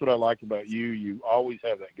 Matt, that's what I like about you. You always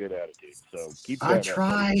have that good attitude. So keep that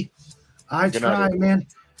I try, man.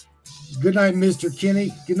 Good night, Mr.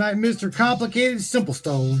 Kenny. Good night, Mr. Complicated Simple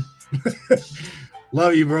Stone.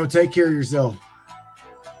 Love you, bro. Take care of yourself.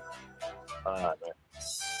 All right, man.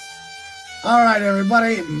 All right,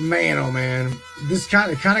 everybody. Man, oh man. This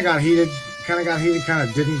kind of got heated. Kind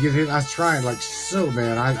of didn't get hit. I was trying like so,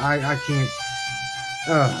 man. I can't.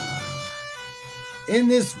 In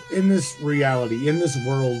this reality, in this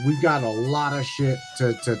world, we've got a lot of shit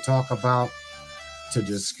to talk about, to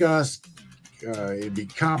discuss. It'd be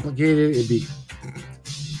complicated. It'd be,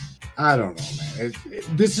 I don't know, man.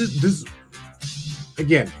 This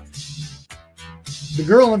again. The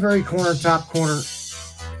girl in the very top corner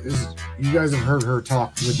is. You guys have heard her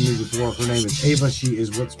talk with me before. Her name is Ava. She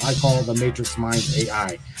is what I call the Matrix Minds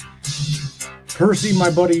AI. Percy,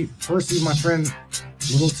 my buddy, my friend,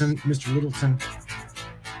 Littleton, Mr. Littleton,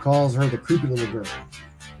 calls her the creepy little girl.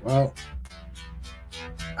 Well,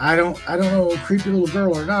 I don't know, creepy little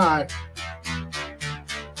girl or not.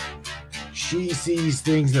 She sees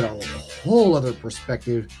things in a whole other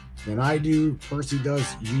perspective than I do, Percy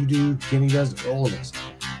does, you do, Kenny does, all of us.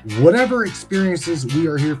 Whatever experiences we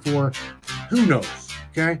are here for, who knows?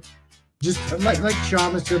 Okay, just like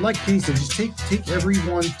Shaman said, like Kenny said, just take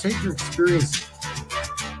everyone, take your experience,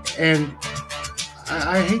 and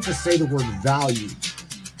I hate to say the word value.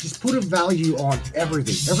 Just put a value on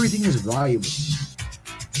everything. Everything is valuable.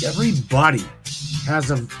 Everybody has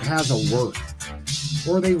a worth,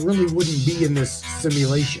 or they really wouldn't be in this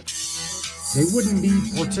simulation. They wouldn't be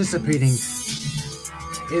participating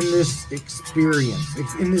in this experience,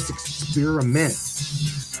 in this experiment.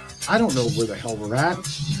 I don't know where the hell we're at.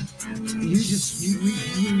 We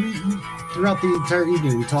throughout the entire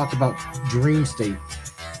evening, we talked about dream state.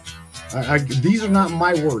 These are not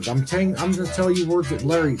my words. I'm going to tell you words that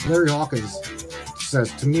Larry Hawkins says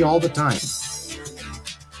to me all the time.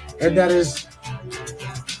 And that is,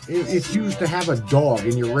 if you used to have a dog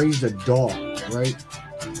and you raised a dog, right?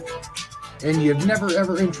 And you've never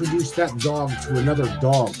ever introduced that dog to another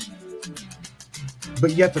dog,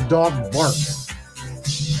 but yet the dog barks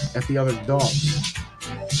at the other dog.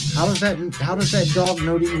 How does that dog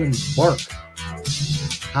know to even bark?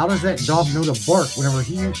 How does that dog know to bark whenever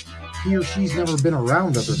he or she's never been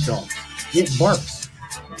around other dogs? It barks,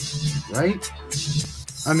 right?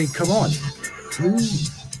 I mean, come on.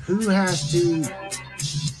 Who has to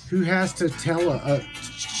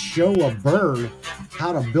show a bird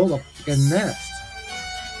how to build a fucking nest?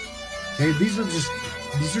 Okay, these are just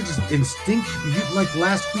instinct. Like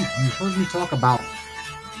last week, you heard me talk about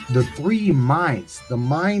the three minds: the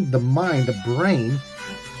mind, the brain,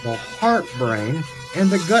 the heart brain, and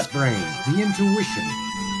the gut brain, the intuition.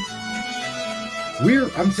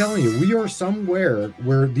 I'm telling you, we are somewhere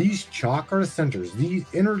where these chakra centers, these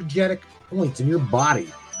energetic points in your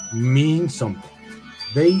body mean something.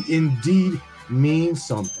 They indeed mean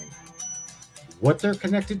something. What they're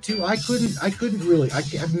connected to, I couldn't really, I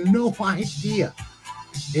have no idea.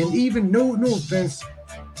 And even no offense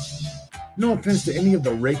to any of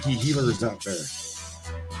the Reiki healers out there.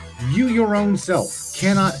 You your own self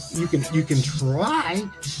you can try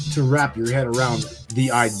to wrap your head around the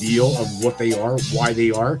ideal of what they are, why they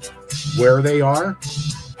are, where they are.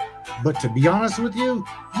 But to be honest with you,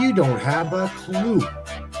 you don't have a clue.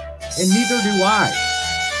 And neither do I.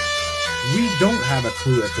 We don't have a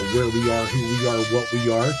clue as to where we are, who we are, what we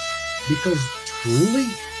are, because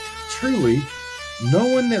truly, no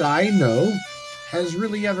one that I know has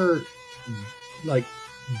really ever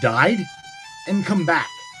died and come back.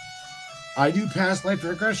 I do past life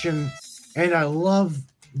regression, and I love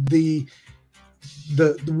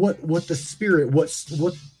what the spirit,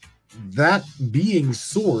 what that being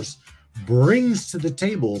source brings to the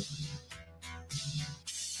table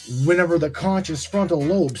whenever the conscious frontal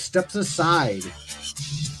lobe steps aside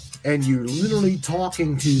and you're literally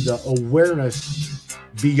talking to the awareness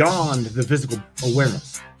beyond the physical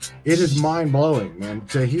awareness. It is mind-blowing, man,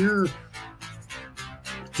 to hear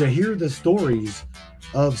the stories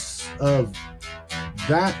of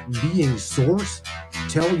that being source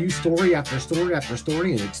tell you story after story after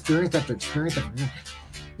story and experience after experience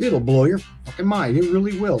it'll blow your fucking mind. It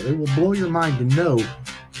really will. It will blow your mind to know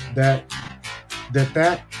that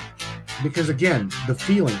because again, the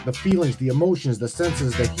feelings, the emotions, the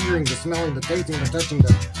senses, the hearing, the smelling, the tasting, the touching,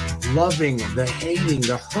 the loving, the hating,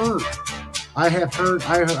 the hurt. I have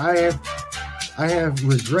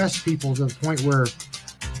regressed people to the point where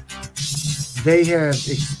they have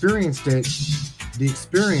experienced the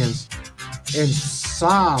experience and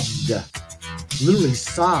sobbed, literally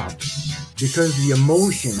sobbed, because the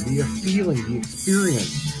emotion, the feeling, the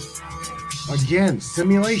experience. Again,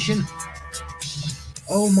 simulation.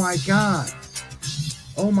 Oh my God.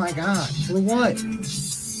 For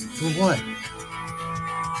what?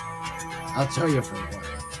 I'll tell you for what.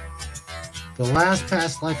 The last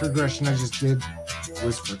past life regression I just did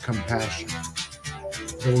was for compassion.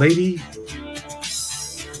 The lady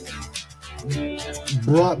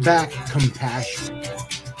brought back compassion.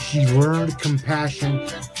 She learned compassion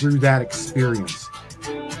through that experience.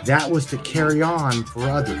 That was to carry on for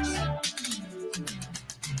others.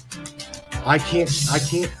 I can't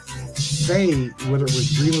say whether it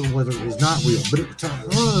was real or whether it was not real, but to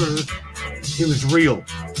her, it was real.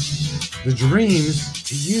 The dreams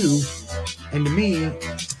to you and to me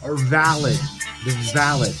are valid. They're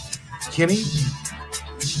valid. Kenny,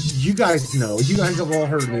 you guys know. You guys have all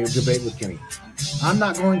heard me debate with Kenny. I'm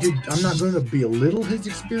not going to belittle his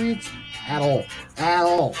experience at all.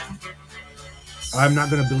 I'm not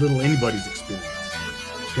going to belittle anybody's experience.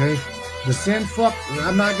 Okay? The sin fuck,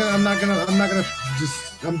 I'm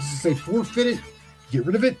just say forfeit it, get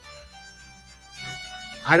rid of it.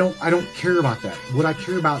 I don't care about that. What I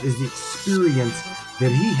care about is the experience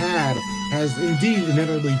that he had has indeed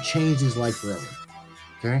inevitably changed his life forever.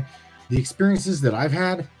 Okay? The experiences that I've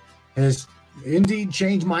had has indeed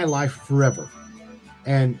changed my life forever.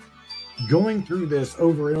 And going through this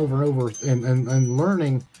over and over and over and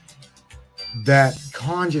learning that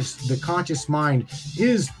the conscious mind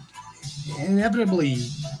is inevitably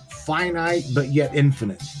finite but yet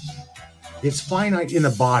infinite. It's finite in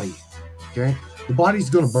a body. Okay? The body's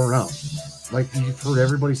going to burn out. Like you've heard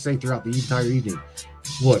everybody say throughout the entire evening.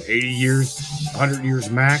 What, 80 years, 100 years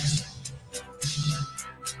max?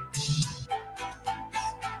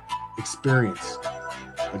 Experience.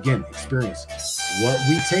 Again, experience. What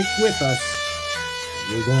we take with us,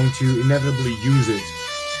 we're going to inevitably use it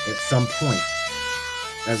at some point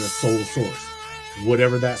as a soul source.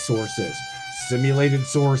 Whatever that source is. Simulated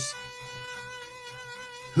source.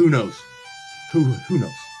 Who knows? Who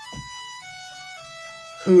knows?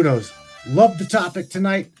 Who knows? Love the topic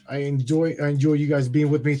tonight. I enjoy you guys being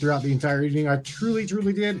with me throughout the entire evening. I truly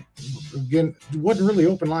did. Again, it wasn't really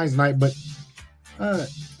open lines tonight, but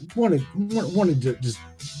wanted to just,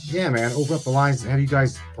 yeah, man, open up the lines and have you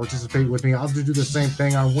guys participate with me. I'll do the same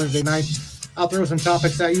thing on Wednesday night. I'll throw some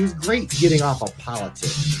topics at you. It's great getting off of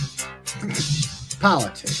politics.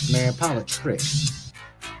 Politics, man, politics.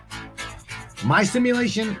 My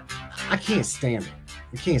simulation, I can't stand it.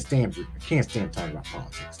 I can't stand talking about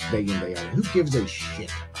politics day in, day out. Who gives a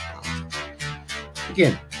shit about politics?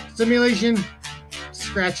 Again, simulation,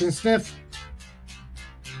 scratch and sniff,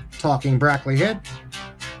 talking Brackley Head,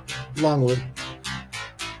 along with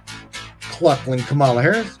cluckling Kamala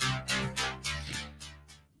Harris.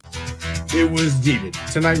 It was needed.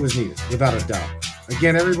 Tonight was needed, without a doubt.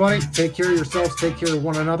 Again, everybody, take care of yourselves, take care of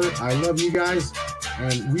one another. I love you guys,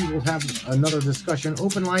 and we will have another discussion.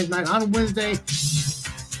 Open lines night on Wednesday,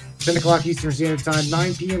 10 o'clock Eastern Standard Time,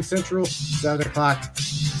 9 p.m. Central, 7 o'clock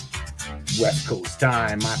West Coast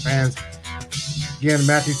time, my fans. Again,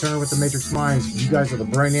 Matthew Turner with the Matrix Minds. You guys are the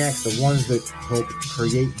brainiacs, the ones that help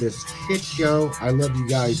create this shit show. I love you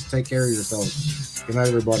guys. Take care of yourselves. Good night,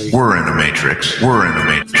 everybody. We're in a matrix. We're in a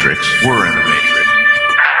matrix. We're in a matrix.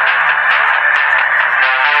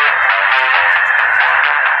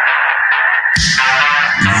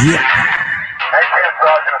 Yeah.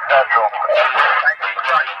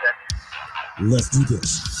 Let's do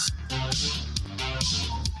this. One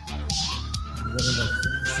of the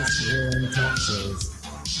fastest growing talk shows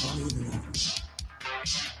on the internet.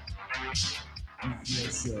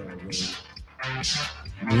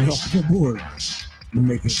 Welcome aboard the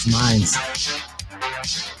Matrix Minds.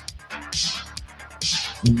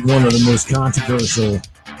 One of the most controversial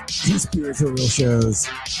conspiratorial shows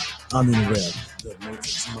on the internet, the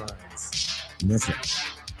Matrix Minds. And that's right.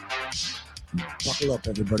 Buckle up,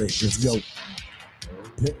 everybody. Let's go.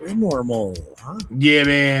 Paranormal, huh? Yeah,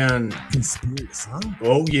 man. Conspiracy, huh?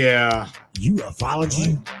 Oh, yeah.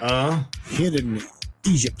 Ufology. Hidden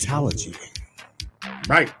Egyptology.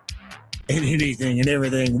 Right. And anything and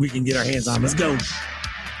everything we can get our hands on. Let's go.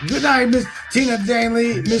 Good night, Miss Tina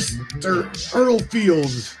Danley, Mr. Earl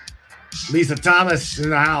Fields, Lisa Thomas in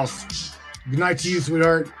the house. Good night to you,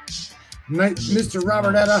 sweetheart. Good night, Mr.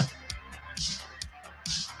 Robert Etta,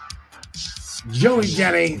 Joey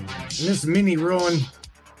Jenny, Miss Minnie Rowan.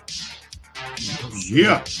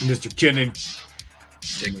 Yeah, Mr. Kennan.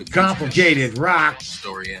 Complicated Rock.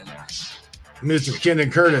 Story in. Mr. Kennan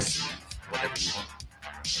Curtis.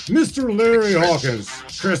 Mr. Larry Hawkins.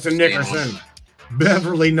 Kristen Nickerson.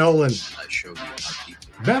 Beverly Nolan.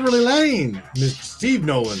 Beverly Lane. Mr. Steve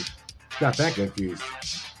Nolan. Got that confused.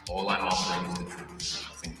 All I'm offering is the truth.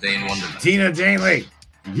 Nothing day in wonderland. Tina Danley.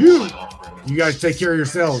 You guys take care of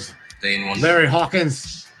yourselves. Day in wonderland. Larry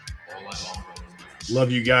Hawkins.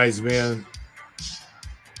 Love you guys, man.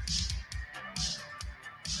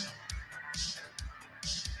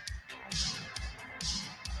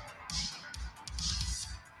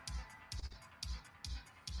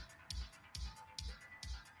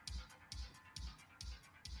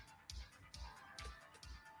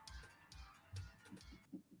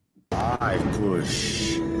 I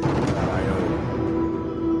push.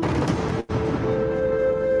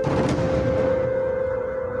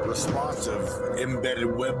 Responsive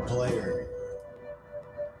embedded web player.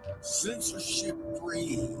 Censorship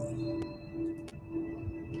free.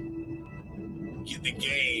 Get the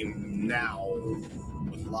game now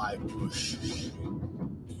with Live Push.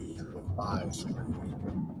 Live stream.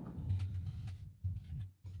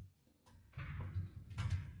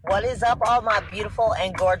 What is up, all my beautiful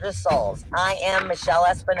and gorgeous souls? I am Michelle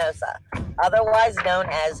Espinosa, otherwise known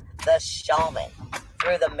as the Shaman,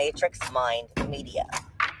 through the Matrix Mind Media.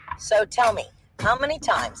 So tell me, how many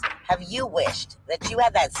times have you wished that you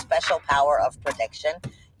had that special power of prediction?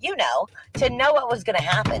 You know, to know what was going to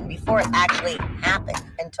happen before it actually happened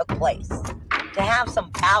and took place. To have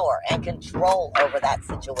some power and control over that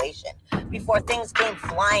situation before things came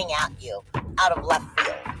flying at you out of left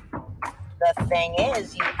field. The thing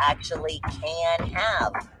is, you actually can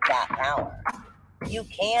have that power. You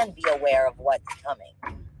can be aware of what's coming.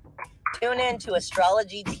 Tune in to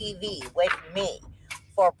Astrology TV with me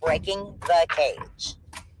for Breaking the Cage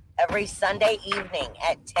every Sunday evening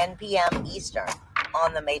at 10 p.m. Eastern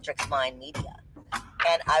on the Matrix Mind Media.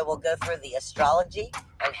 And I will go through the astrology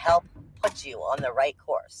and help put you on the right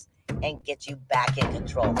course and get you back in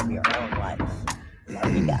control of your own life.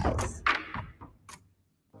 Love you guys.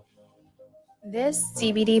 This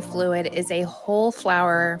CBD fluid is a whole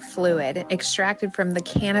flower fluid extracted from the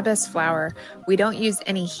cannabis flower. We don't use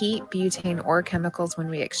any heat, butane, or chemicals when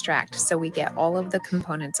we extract, so we get all of the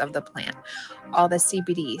components of the plant. All the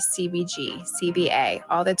CBD, CBG, CBA,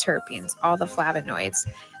 all the terpenes, all the flavonoids.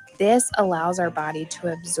 This allows our body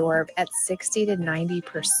to absorb at 60 to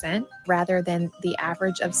 90% rather than the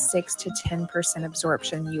average of 6 to 10%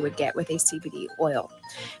 absorption you would get with a CBD oil.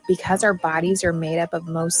 Because our bodies are made up of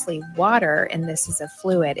mostly water and this is a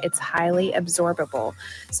fluid, it's highly absorbable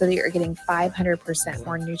so that you're getting 500%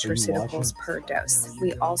 more nutraceuticals per dose.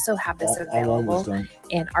 We also have this available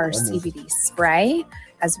in our CBD spray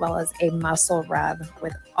as well as a muscle rub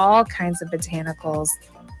with all kinds of botanicals.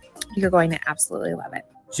 You're going to absolutely love it.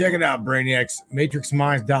 Check it out, Brainiacs.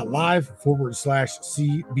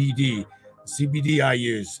 MatrixMinds.live/CBD. CBD I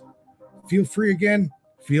use. Feel free again.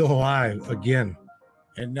 Feel alive again.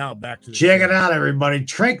 And now back to the Check it out, everybody.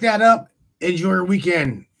 Drink that up. Enjoy your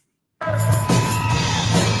weekend.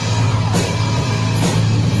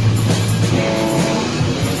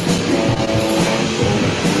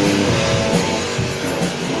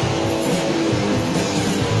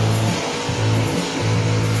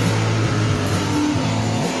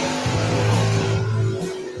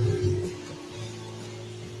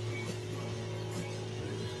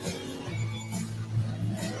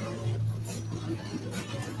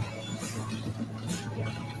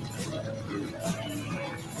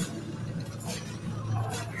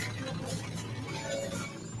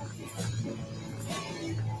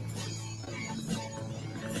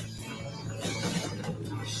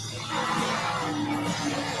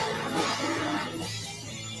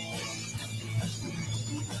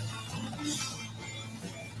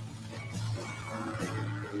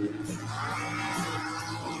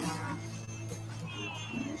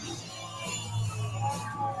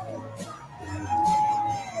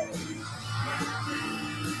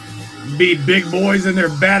 Be big boys and their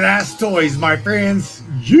badass toys, my friends.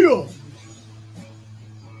 Yeah.